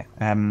all, is it?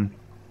 I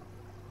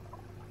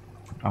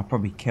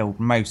probably killed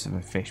most of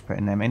the fish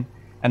putting them in.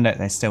 And look,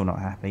 they're still not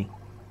happy.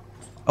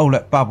 Oh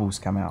look, bubbles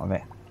come out of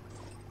it.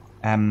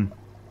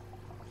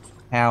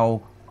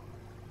 How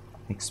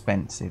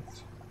expensive.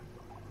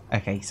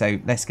 Okay, so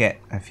let's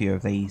get a few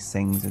of these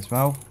things as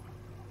well.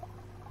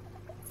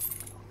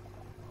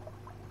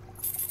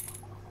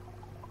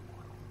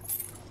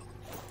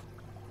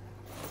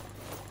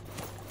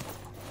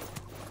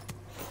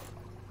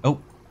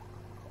 Oh.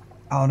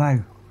 Oh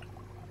no.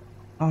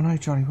 Oh no,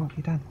 Johnny, what have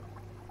you done?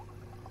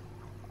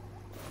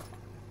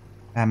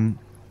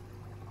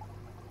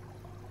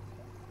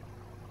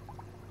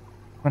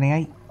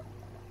 28,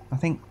 I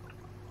think.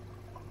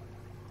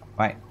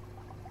 Right.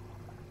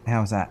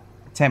 How's that?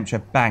 Temperature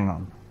bang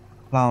on.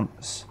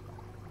 Plants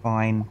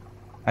fine.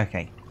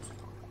 Okay.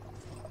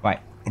 Right.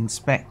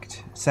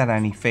 Inspect. Sell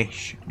only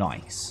fish.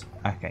 Nice.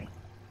 Okay.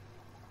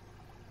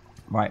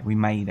 Right, we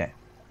made it.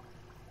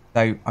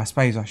 So I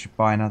suppose I should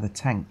buy another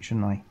tank,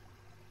 shouldn't I?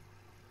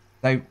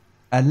 So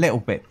a little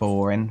bit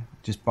boring,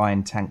 just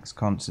buying tanks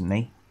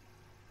constantly.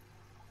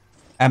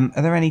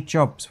 Are there any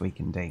jobs we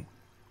can do?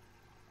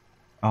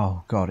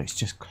 Oh god, it's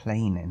just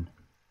cleaning.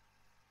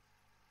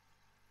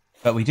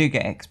 But we do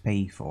get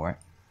XP for it.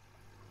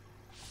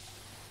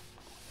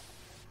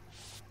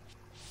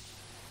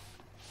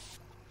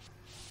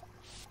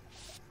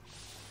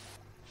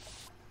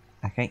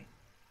 Okay.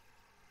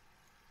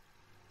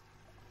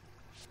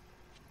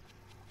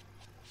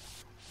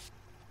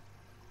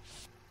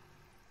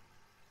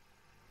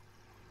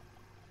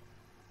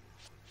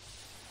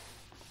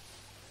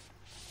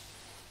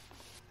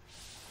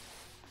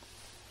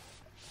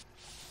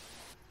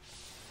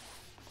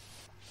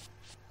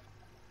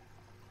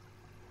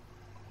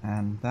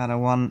 And that I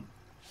want.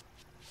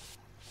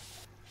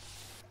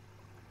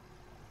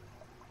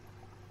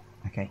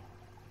 Okay.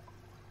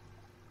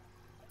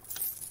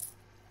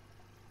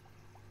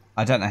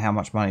 I don't know how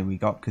much money we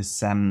got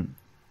because when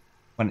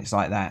it's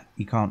like that,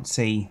 you can't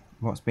see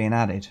what's being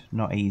added.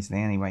 Not easily,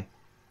 anyway.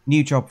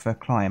 New job for a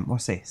client.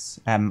 What's this?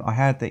 I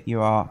heard that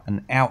you are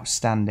an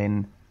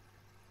outstanding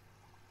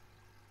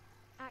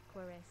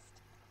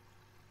Aquarist.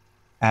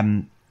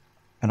 And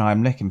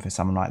I'm looking for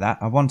someone like that.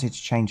 I wanted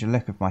to change the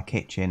look of my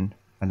kitchen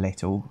a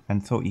little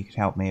and thought you could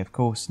help me. Of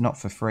course, not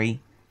for free.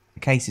 The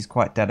case is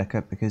quite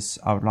delicate because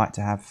I would like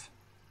to have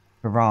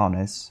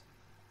piranhas.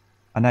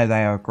 I know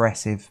they are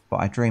aggressive, but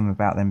I dream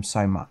about them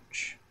so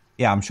much.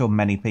 Yeah, I'm sure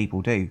many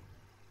people do.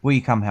 Will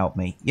you come help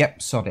me?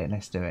 Yep, sod it,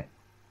 let's do it.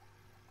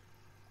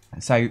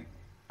 So,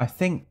 I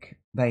think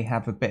they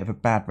have a bit of a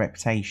bad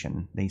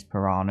reputation, these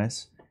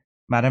piranhas.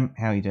 Madam,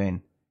 how are you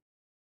doing?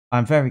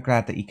 I'm very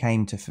glad that you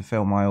came to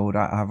fulfill my order.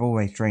 I've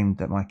always dreamed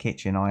that my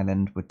kitchen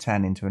island would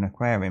turn into an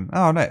aquarium.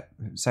 Oh, look.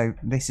 So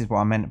this is what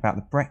I meant about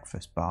the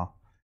breakfast bar.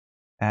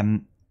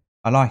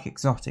 I like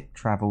exotic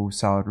travel,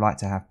 so I'd like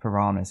to have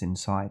piranhas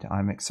inside.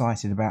 I'm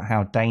excited about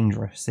how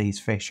dangerous these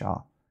fish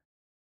are.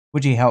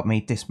 Would you help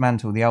me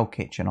dismantle the old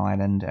kitchen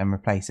island and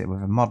replace it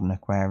with a modern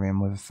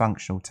aquarium with a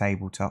functional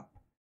tabletop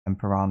and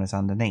piranhas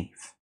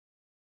underneath?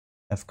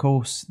 Of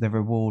course, the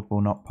reward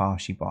will not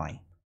pass you by.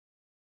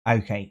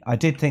 Okay, I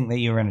did think that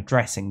you were in a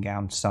dressing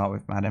gown to start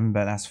with, madam,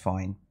 but that's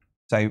fine.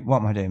 So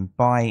what am I doing?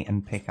 Buy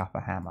and pick up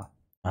a hammer.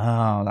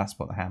 Oh, that's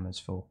what the hammer's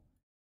for.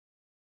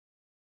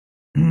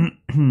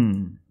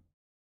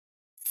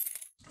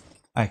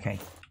 Okay,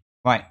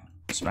 right,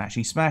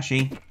 smashy,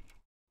 smashy.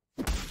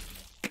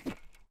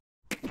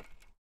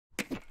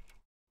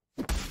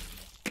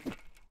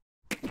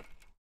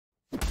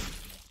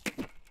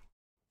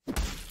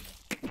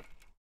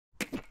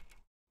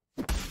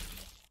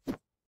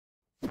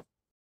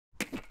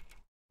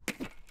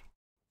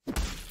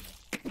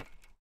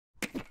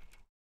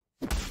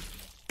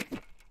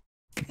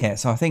 Yeah,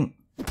 so I think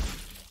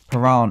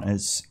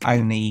piranhas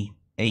only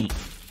eat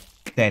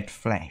dead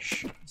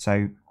flesh.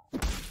 So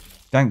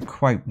don't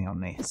quote me on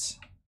this,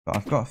 but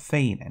I've got a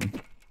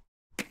feeling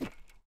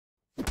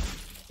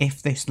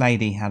if this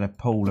lady had a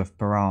pool of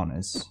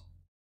piranhas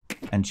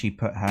and she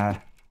put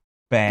her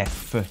bare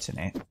foot in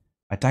it,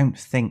 I don't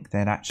think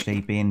they'd actually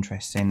be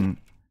interested in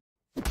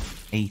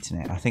eating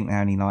it. I think they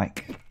only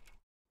like,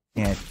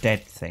 yeah,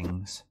 dead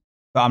things.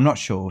 But I'm not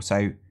sure,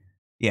 so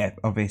yeah,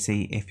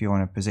 obviously if you're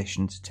in a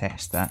position to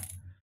test that,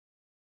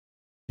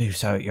 do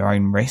so at your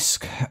own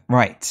risk.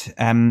 Right,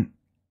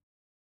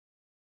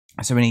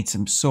 so we need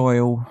some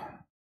soil.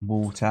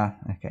 water.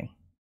 Okay,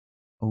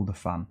 all the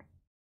fun.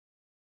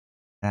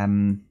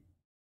 Get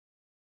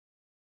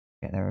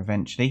there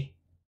eventually.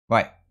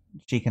 Right,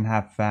 she can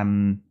have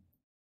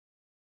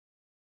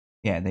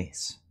yeah,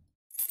 this.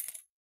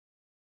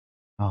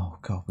 Oh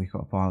god, we've got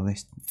to buy all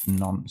this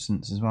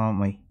nonsense as well, haven't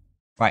we?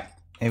 Right,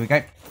 here we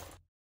go.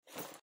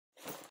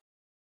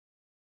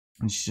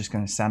 And she's just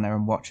going to stand there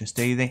and watch us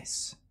do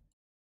this.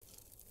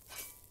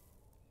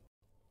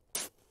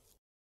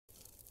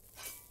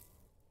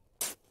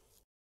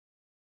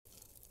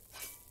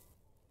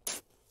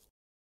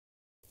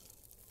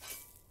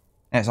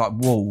 And it's like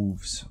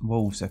wolves.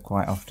 Wolves are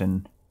quite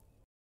often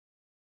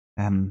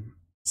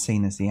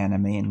seen as the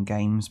enemy in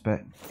games,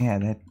 but yeah,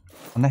 they're,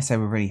 unless they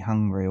were really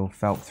hungry or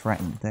felt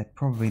threatened, they'd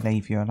probably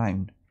leave you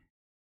alone.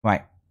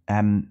 Right,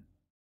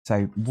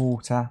 so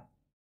water.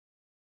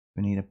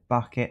 We need a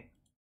bucket.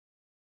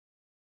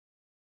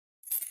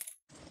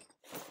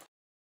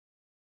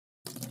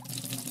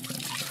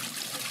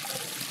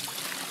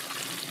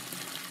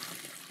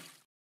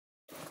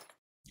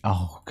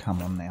 Oh,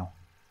 come on now.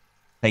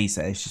 Please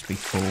let this just be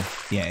full.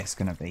 Yeah, it's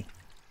going to be.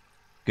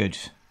 Good.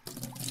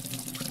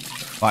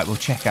 Right, we'll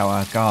check out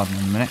our garden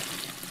in a minute.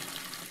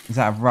 Is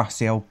that a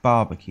rusty old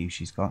barbecue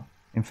she's got?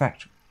 In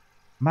fact,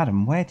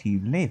 madam, where do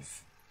you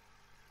live?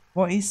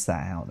 What is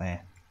that out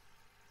there?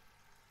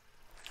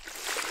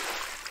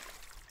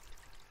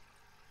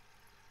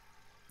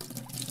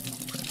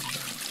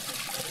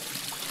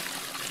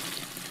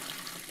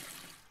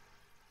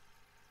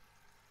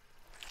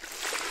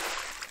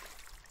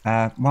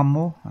 One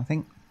more, I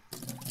think.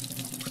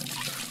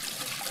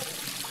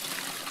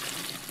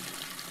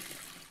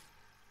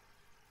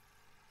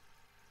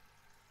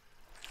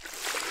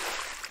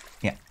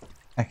 Yeah.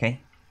 Okay.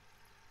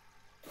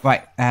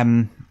 Right.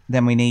 Then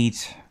we need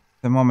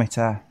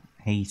thermometer,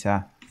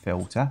 heater,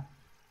 filter.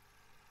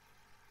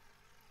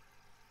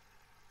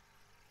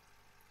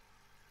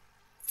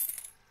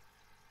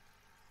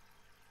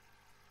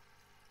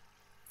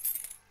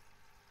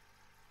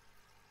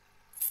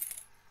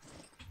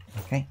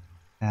 Okay.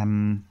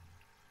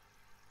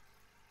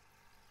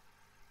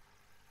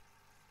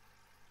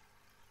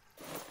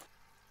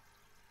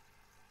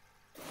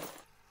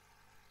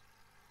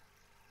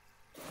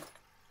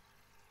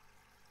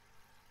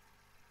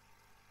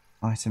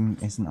 Item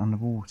isn't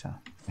underwater.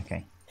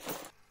 Okay.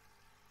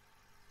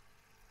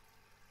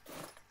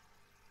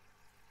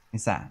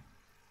 Is that?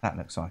 That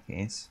looks like it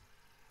is.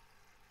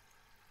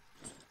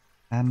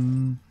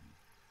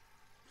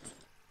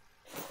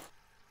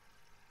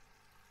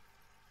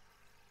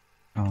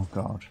 Oh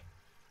god.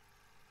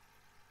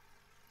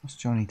 What's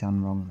Johnny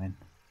done wrong then?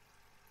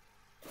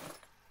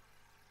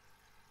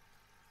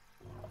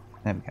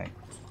 There we go.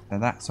 So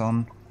that's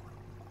on.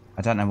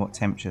 I don't know what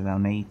temperature they'll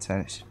need, so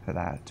let's just put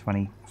that at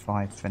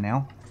 25 for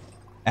now.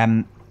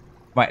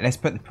 Right, let's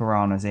put the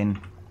piranhas in.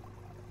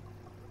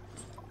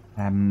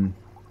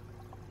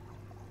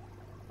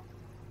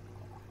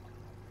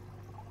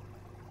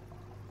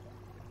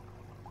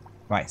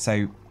 Right,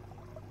 so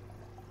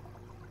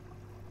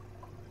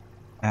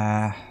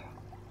how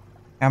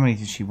many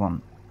did she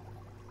want?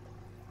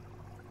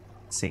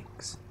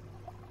 6.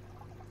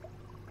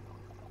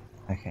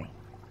 Okay.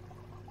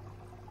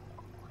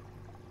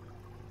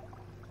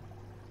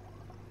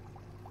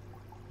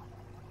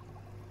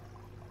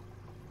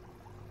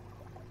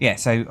 Yeah,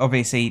 so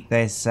obviously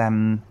there's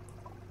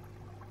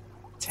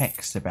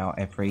text about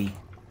every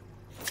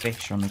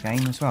fish on the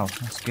game as well.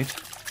 That's good.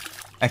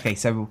 Okay,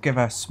 so we'll give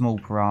her small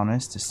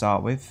piranhas to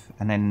start with,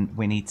 and then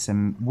we need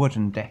some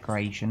wooden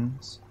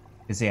decorations,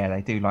 because yeah,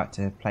 they do like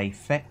to play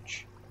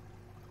fetch.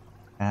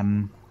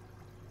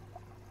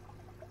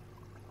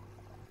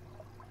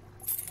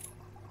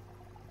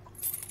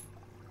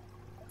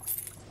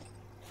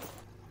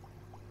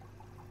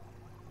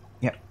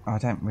 Yep, I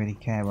don't really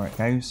care where it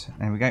goes.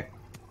 There we go.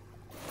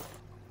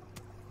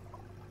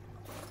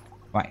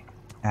 Right,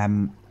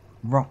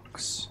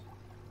 rocks.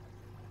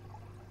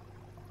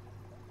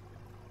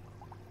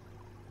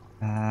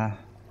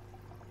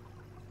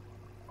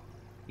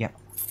 Yep.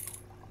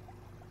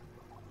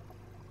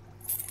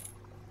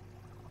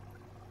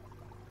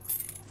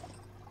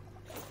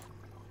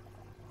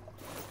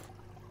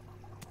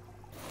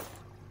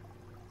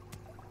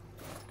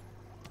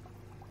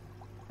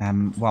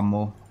 One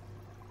more.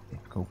 Yeah,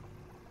 cool.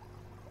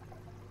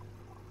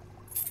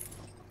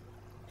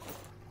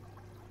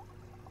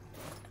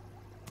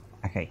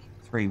 Okay,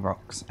 3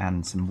 rocks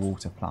and some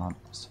water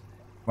plants.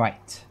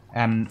 Right,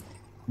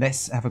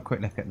 let's have a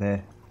quick look at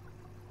the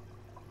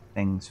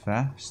things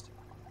first.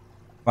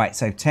 Right,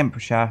 so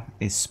temperature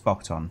is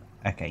spot on.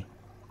 Okay.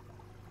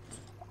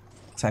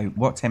 So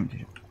what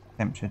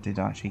temperature did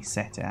I actually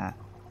set it at?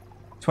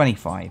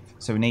 25.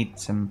 So we need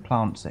some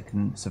plants that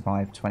can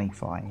survive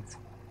 25.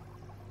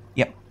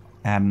 Yep.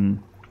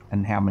 And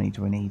how many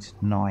do we need?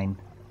 9.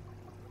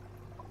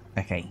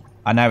 Okay.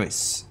 I know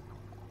it's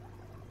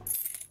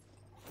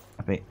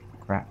a bit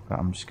crap, but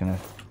I'm just going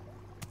to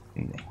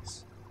do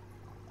this.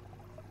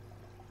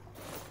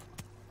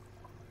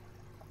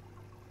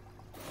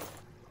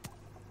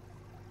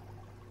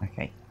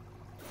 Okay.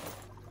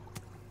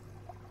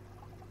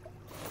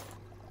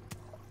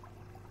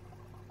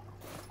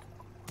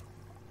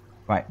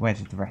 Right, where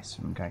did the rest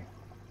of them go?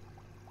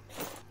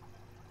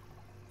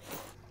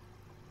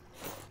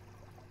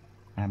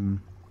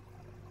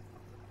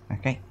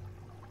 Okay.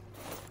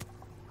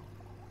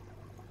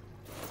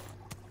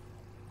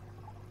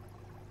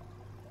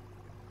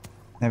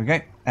 There we go.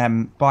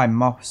 Buy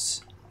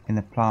moss in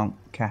the plant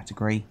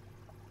category.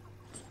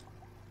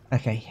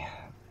 Okay,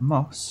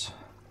 moss.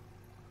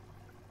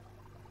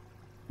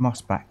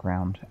 Moss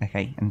background.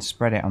 Okay, and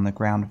spread it on the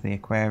ground of the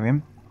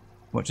aquarium.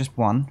 What, just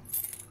one?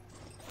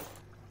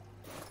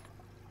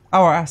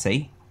 Oh, I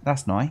see.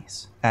 That's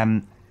nice.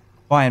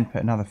 Buy and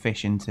put another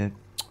fish into...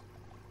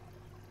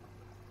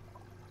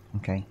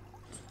 Okay.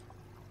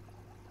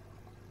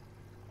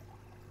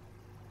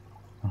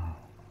 Oh.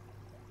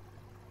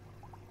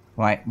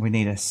 Right, we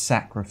need a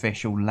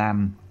sacrificial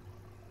lamb.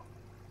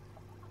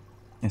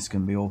 It's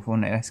going to be awful,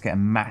 isn't it? Let's get a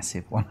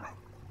massive one.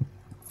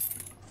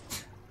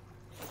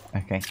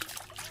 Okay.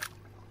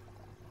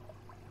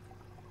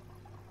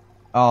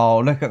 Oh,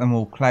 look at them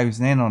all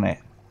closing in on it.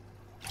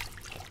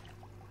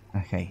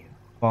 Okay.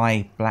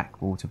 Buy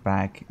black water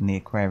bag in the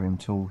aquarium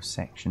tools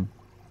section.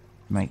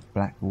 Make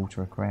black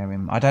water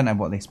aquarium. I don't know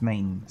what this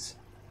means.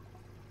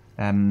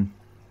 I'm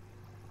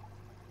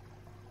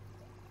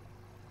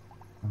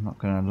not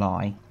going to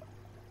lie.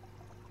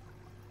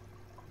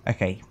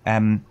 Okay.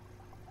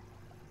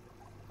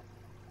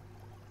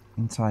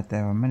 Inside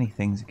there are many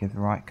things that give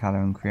the right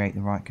colour and create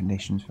the right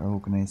conditions for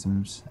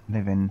organisms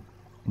living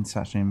in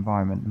such an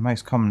environment. The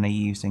most commonly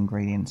used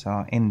ingredients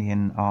are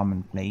Indian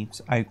almond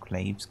leaves, oak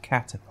leaves,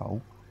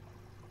 catapult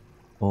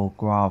or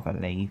guava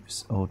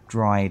leaves, or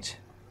dried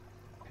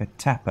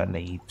catappa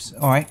leaves.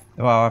 Alright,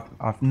 well,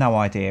 I've no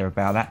idea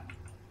about that.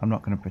 I'm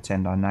not going to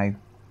pretend I know.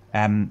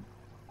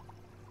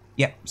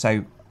 Yep,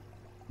 so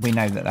we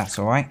know that that's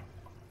alright.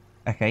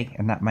 Okay,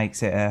 and that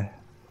makes it a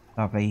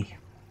lovely,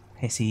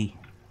 pissy,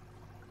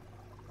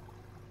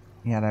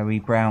 yellowy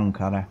brown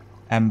colour.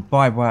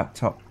 Buy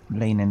worktop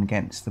leaning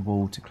against the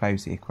wall to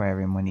close the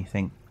aquarium when you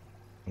think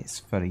it's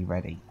fully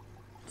ready.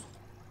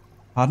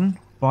 Pardon?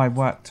 Buy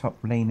worktop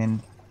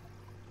leaning...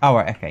 Oh,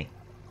 right, okay.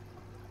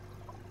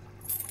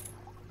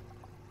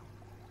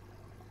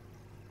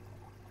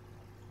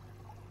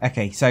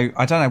 Okay, so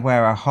I don't know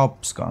where our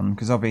hob's gone,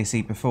 because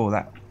obviously before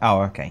that...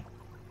 Oh, okay.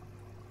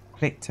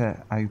 Click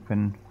to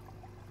open...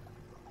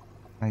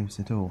 Close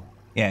the door.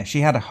 Yeah, she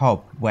had a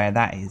hob where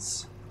that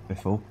is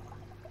before.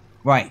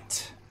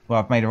 Right. Well,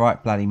 I've made a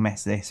right bloody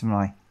mess of this,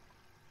 haven't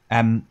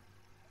I?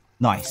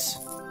 Nice.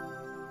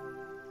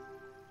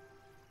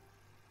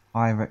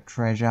 Pirate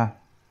treasure.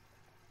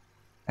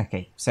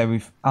 Okay, so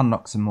we've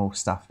unlocked some more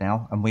stuff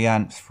now, and we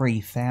earned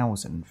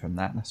 3,000 from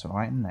that. That's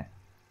alright, isn't it?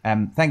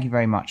 Thank you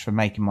very much for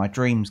making my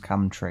dreams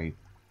come true.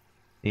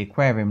 The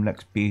aquarium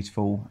looks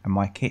beautiful, and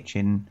my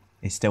kitchen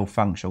is still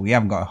functional. You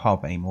haven't got a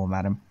hob anymore,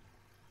 madam.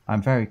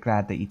 I'm very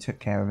glad that you took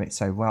care of it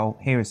so well.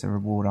 Here is the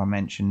reward I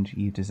mentioned.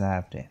 You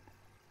deserved it.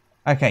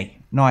 Okay,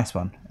 nice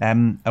one.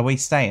 Are we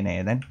staying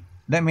here then?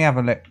 Let me have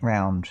a look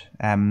round.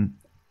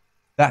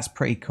 That's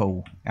pretty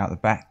cool out the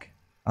back.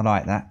 I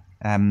like that.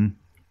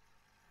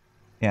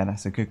 Yeah,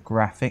 that's a good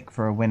graphic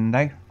for a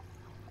window.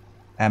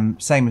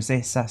 Same as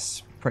this,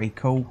 that's pretty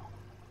cool.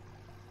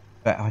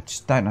 But I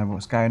just don't know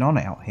what's going on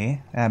out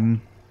here. I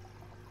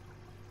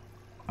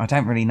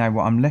don't really know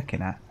what I'm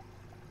looking at.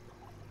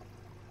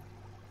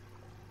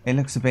 It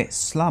looks a bit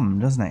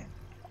slummed, doesn't it?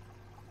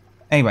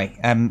 Anyway,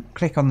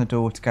 click on the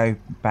door to go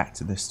back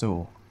to the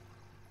store.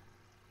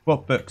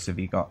 What books have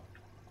you got?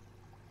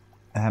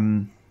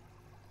 Oh,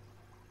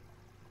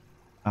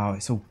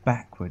 it's all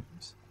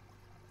backwards.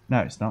 No,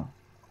 it's not.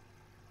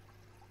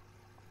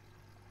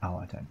 Oh,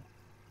 I don't.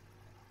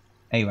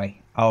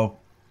 Anyway, I'll,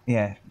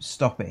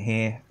 stop it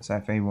here. So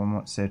if anyone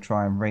wants to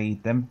try and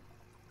read them,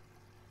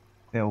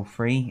 feel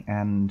free,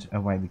 and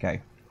away we go.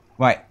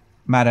 Right,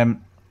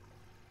 madam.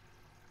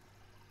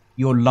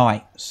 Your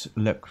lights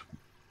look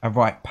a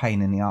right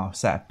pain in the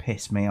arse. That'd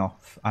piss me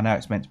off. I know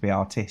it's meant to be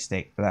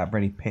artistic, but that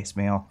really pissed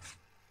me off.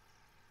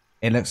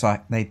 It looks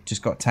like they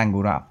just got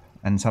tangled up,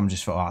 and someone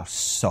just thought, oh,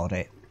 sod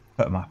it.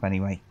 Put them up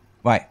anyway.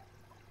 Right.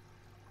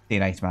 See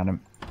you later,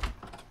 madam.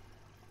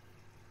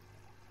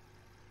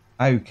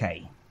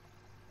 Okay.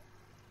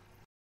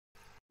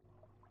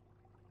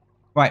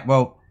 Right,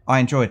 well, I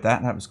enjoyed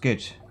that. That was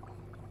good.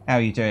 How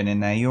are you doing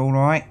in there? You all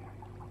right?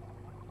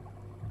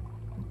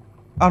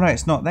 Oh, no,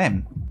 it's not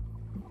them.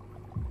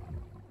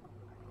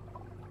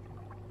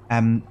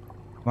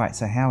 Right,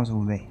 so how's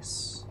all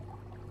this?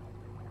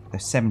 They're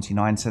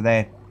 79, so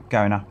they're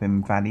going up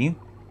in value.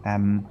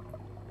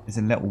 There's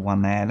a little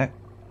one there, look.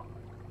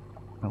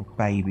 Little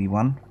baby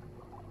one.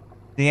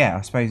 So yeah,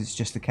 I suppose it's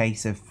just a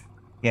case of,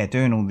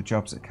 doing all the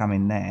jobs that come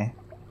in there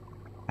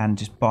and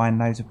just buying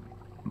loads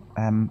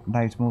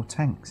more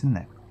tanks, isn't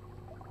it?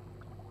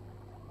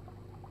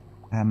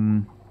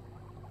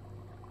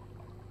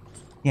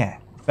 Yeah,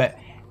 but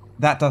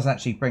that does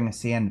actually bring us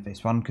to the end of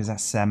this one, because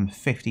that's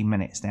 50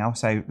 minutes now.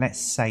 So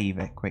let's save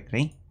it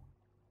quickly.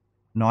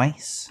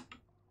 Nice.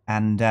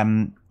 And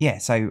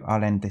so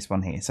I'll end this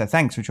one here. So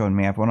thanks for joining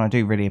me, everyone. I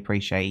do really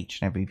appreciate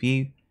each and every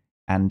view.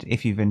 And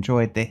if you've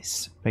enjoyed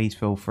this, please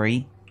feel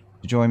free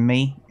to join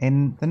me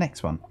in the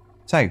next one.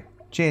 So,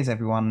 cheers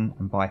everyone,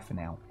 and bye for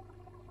now.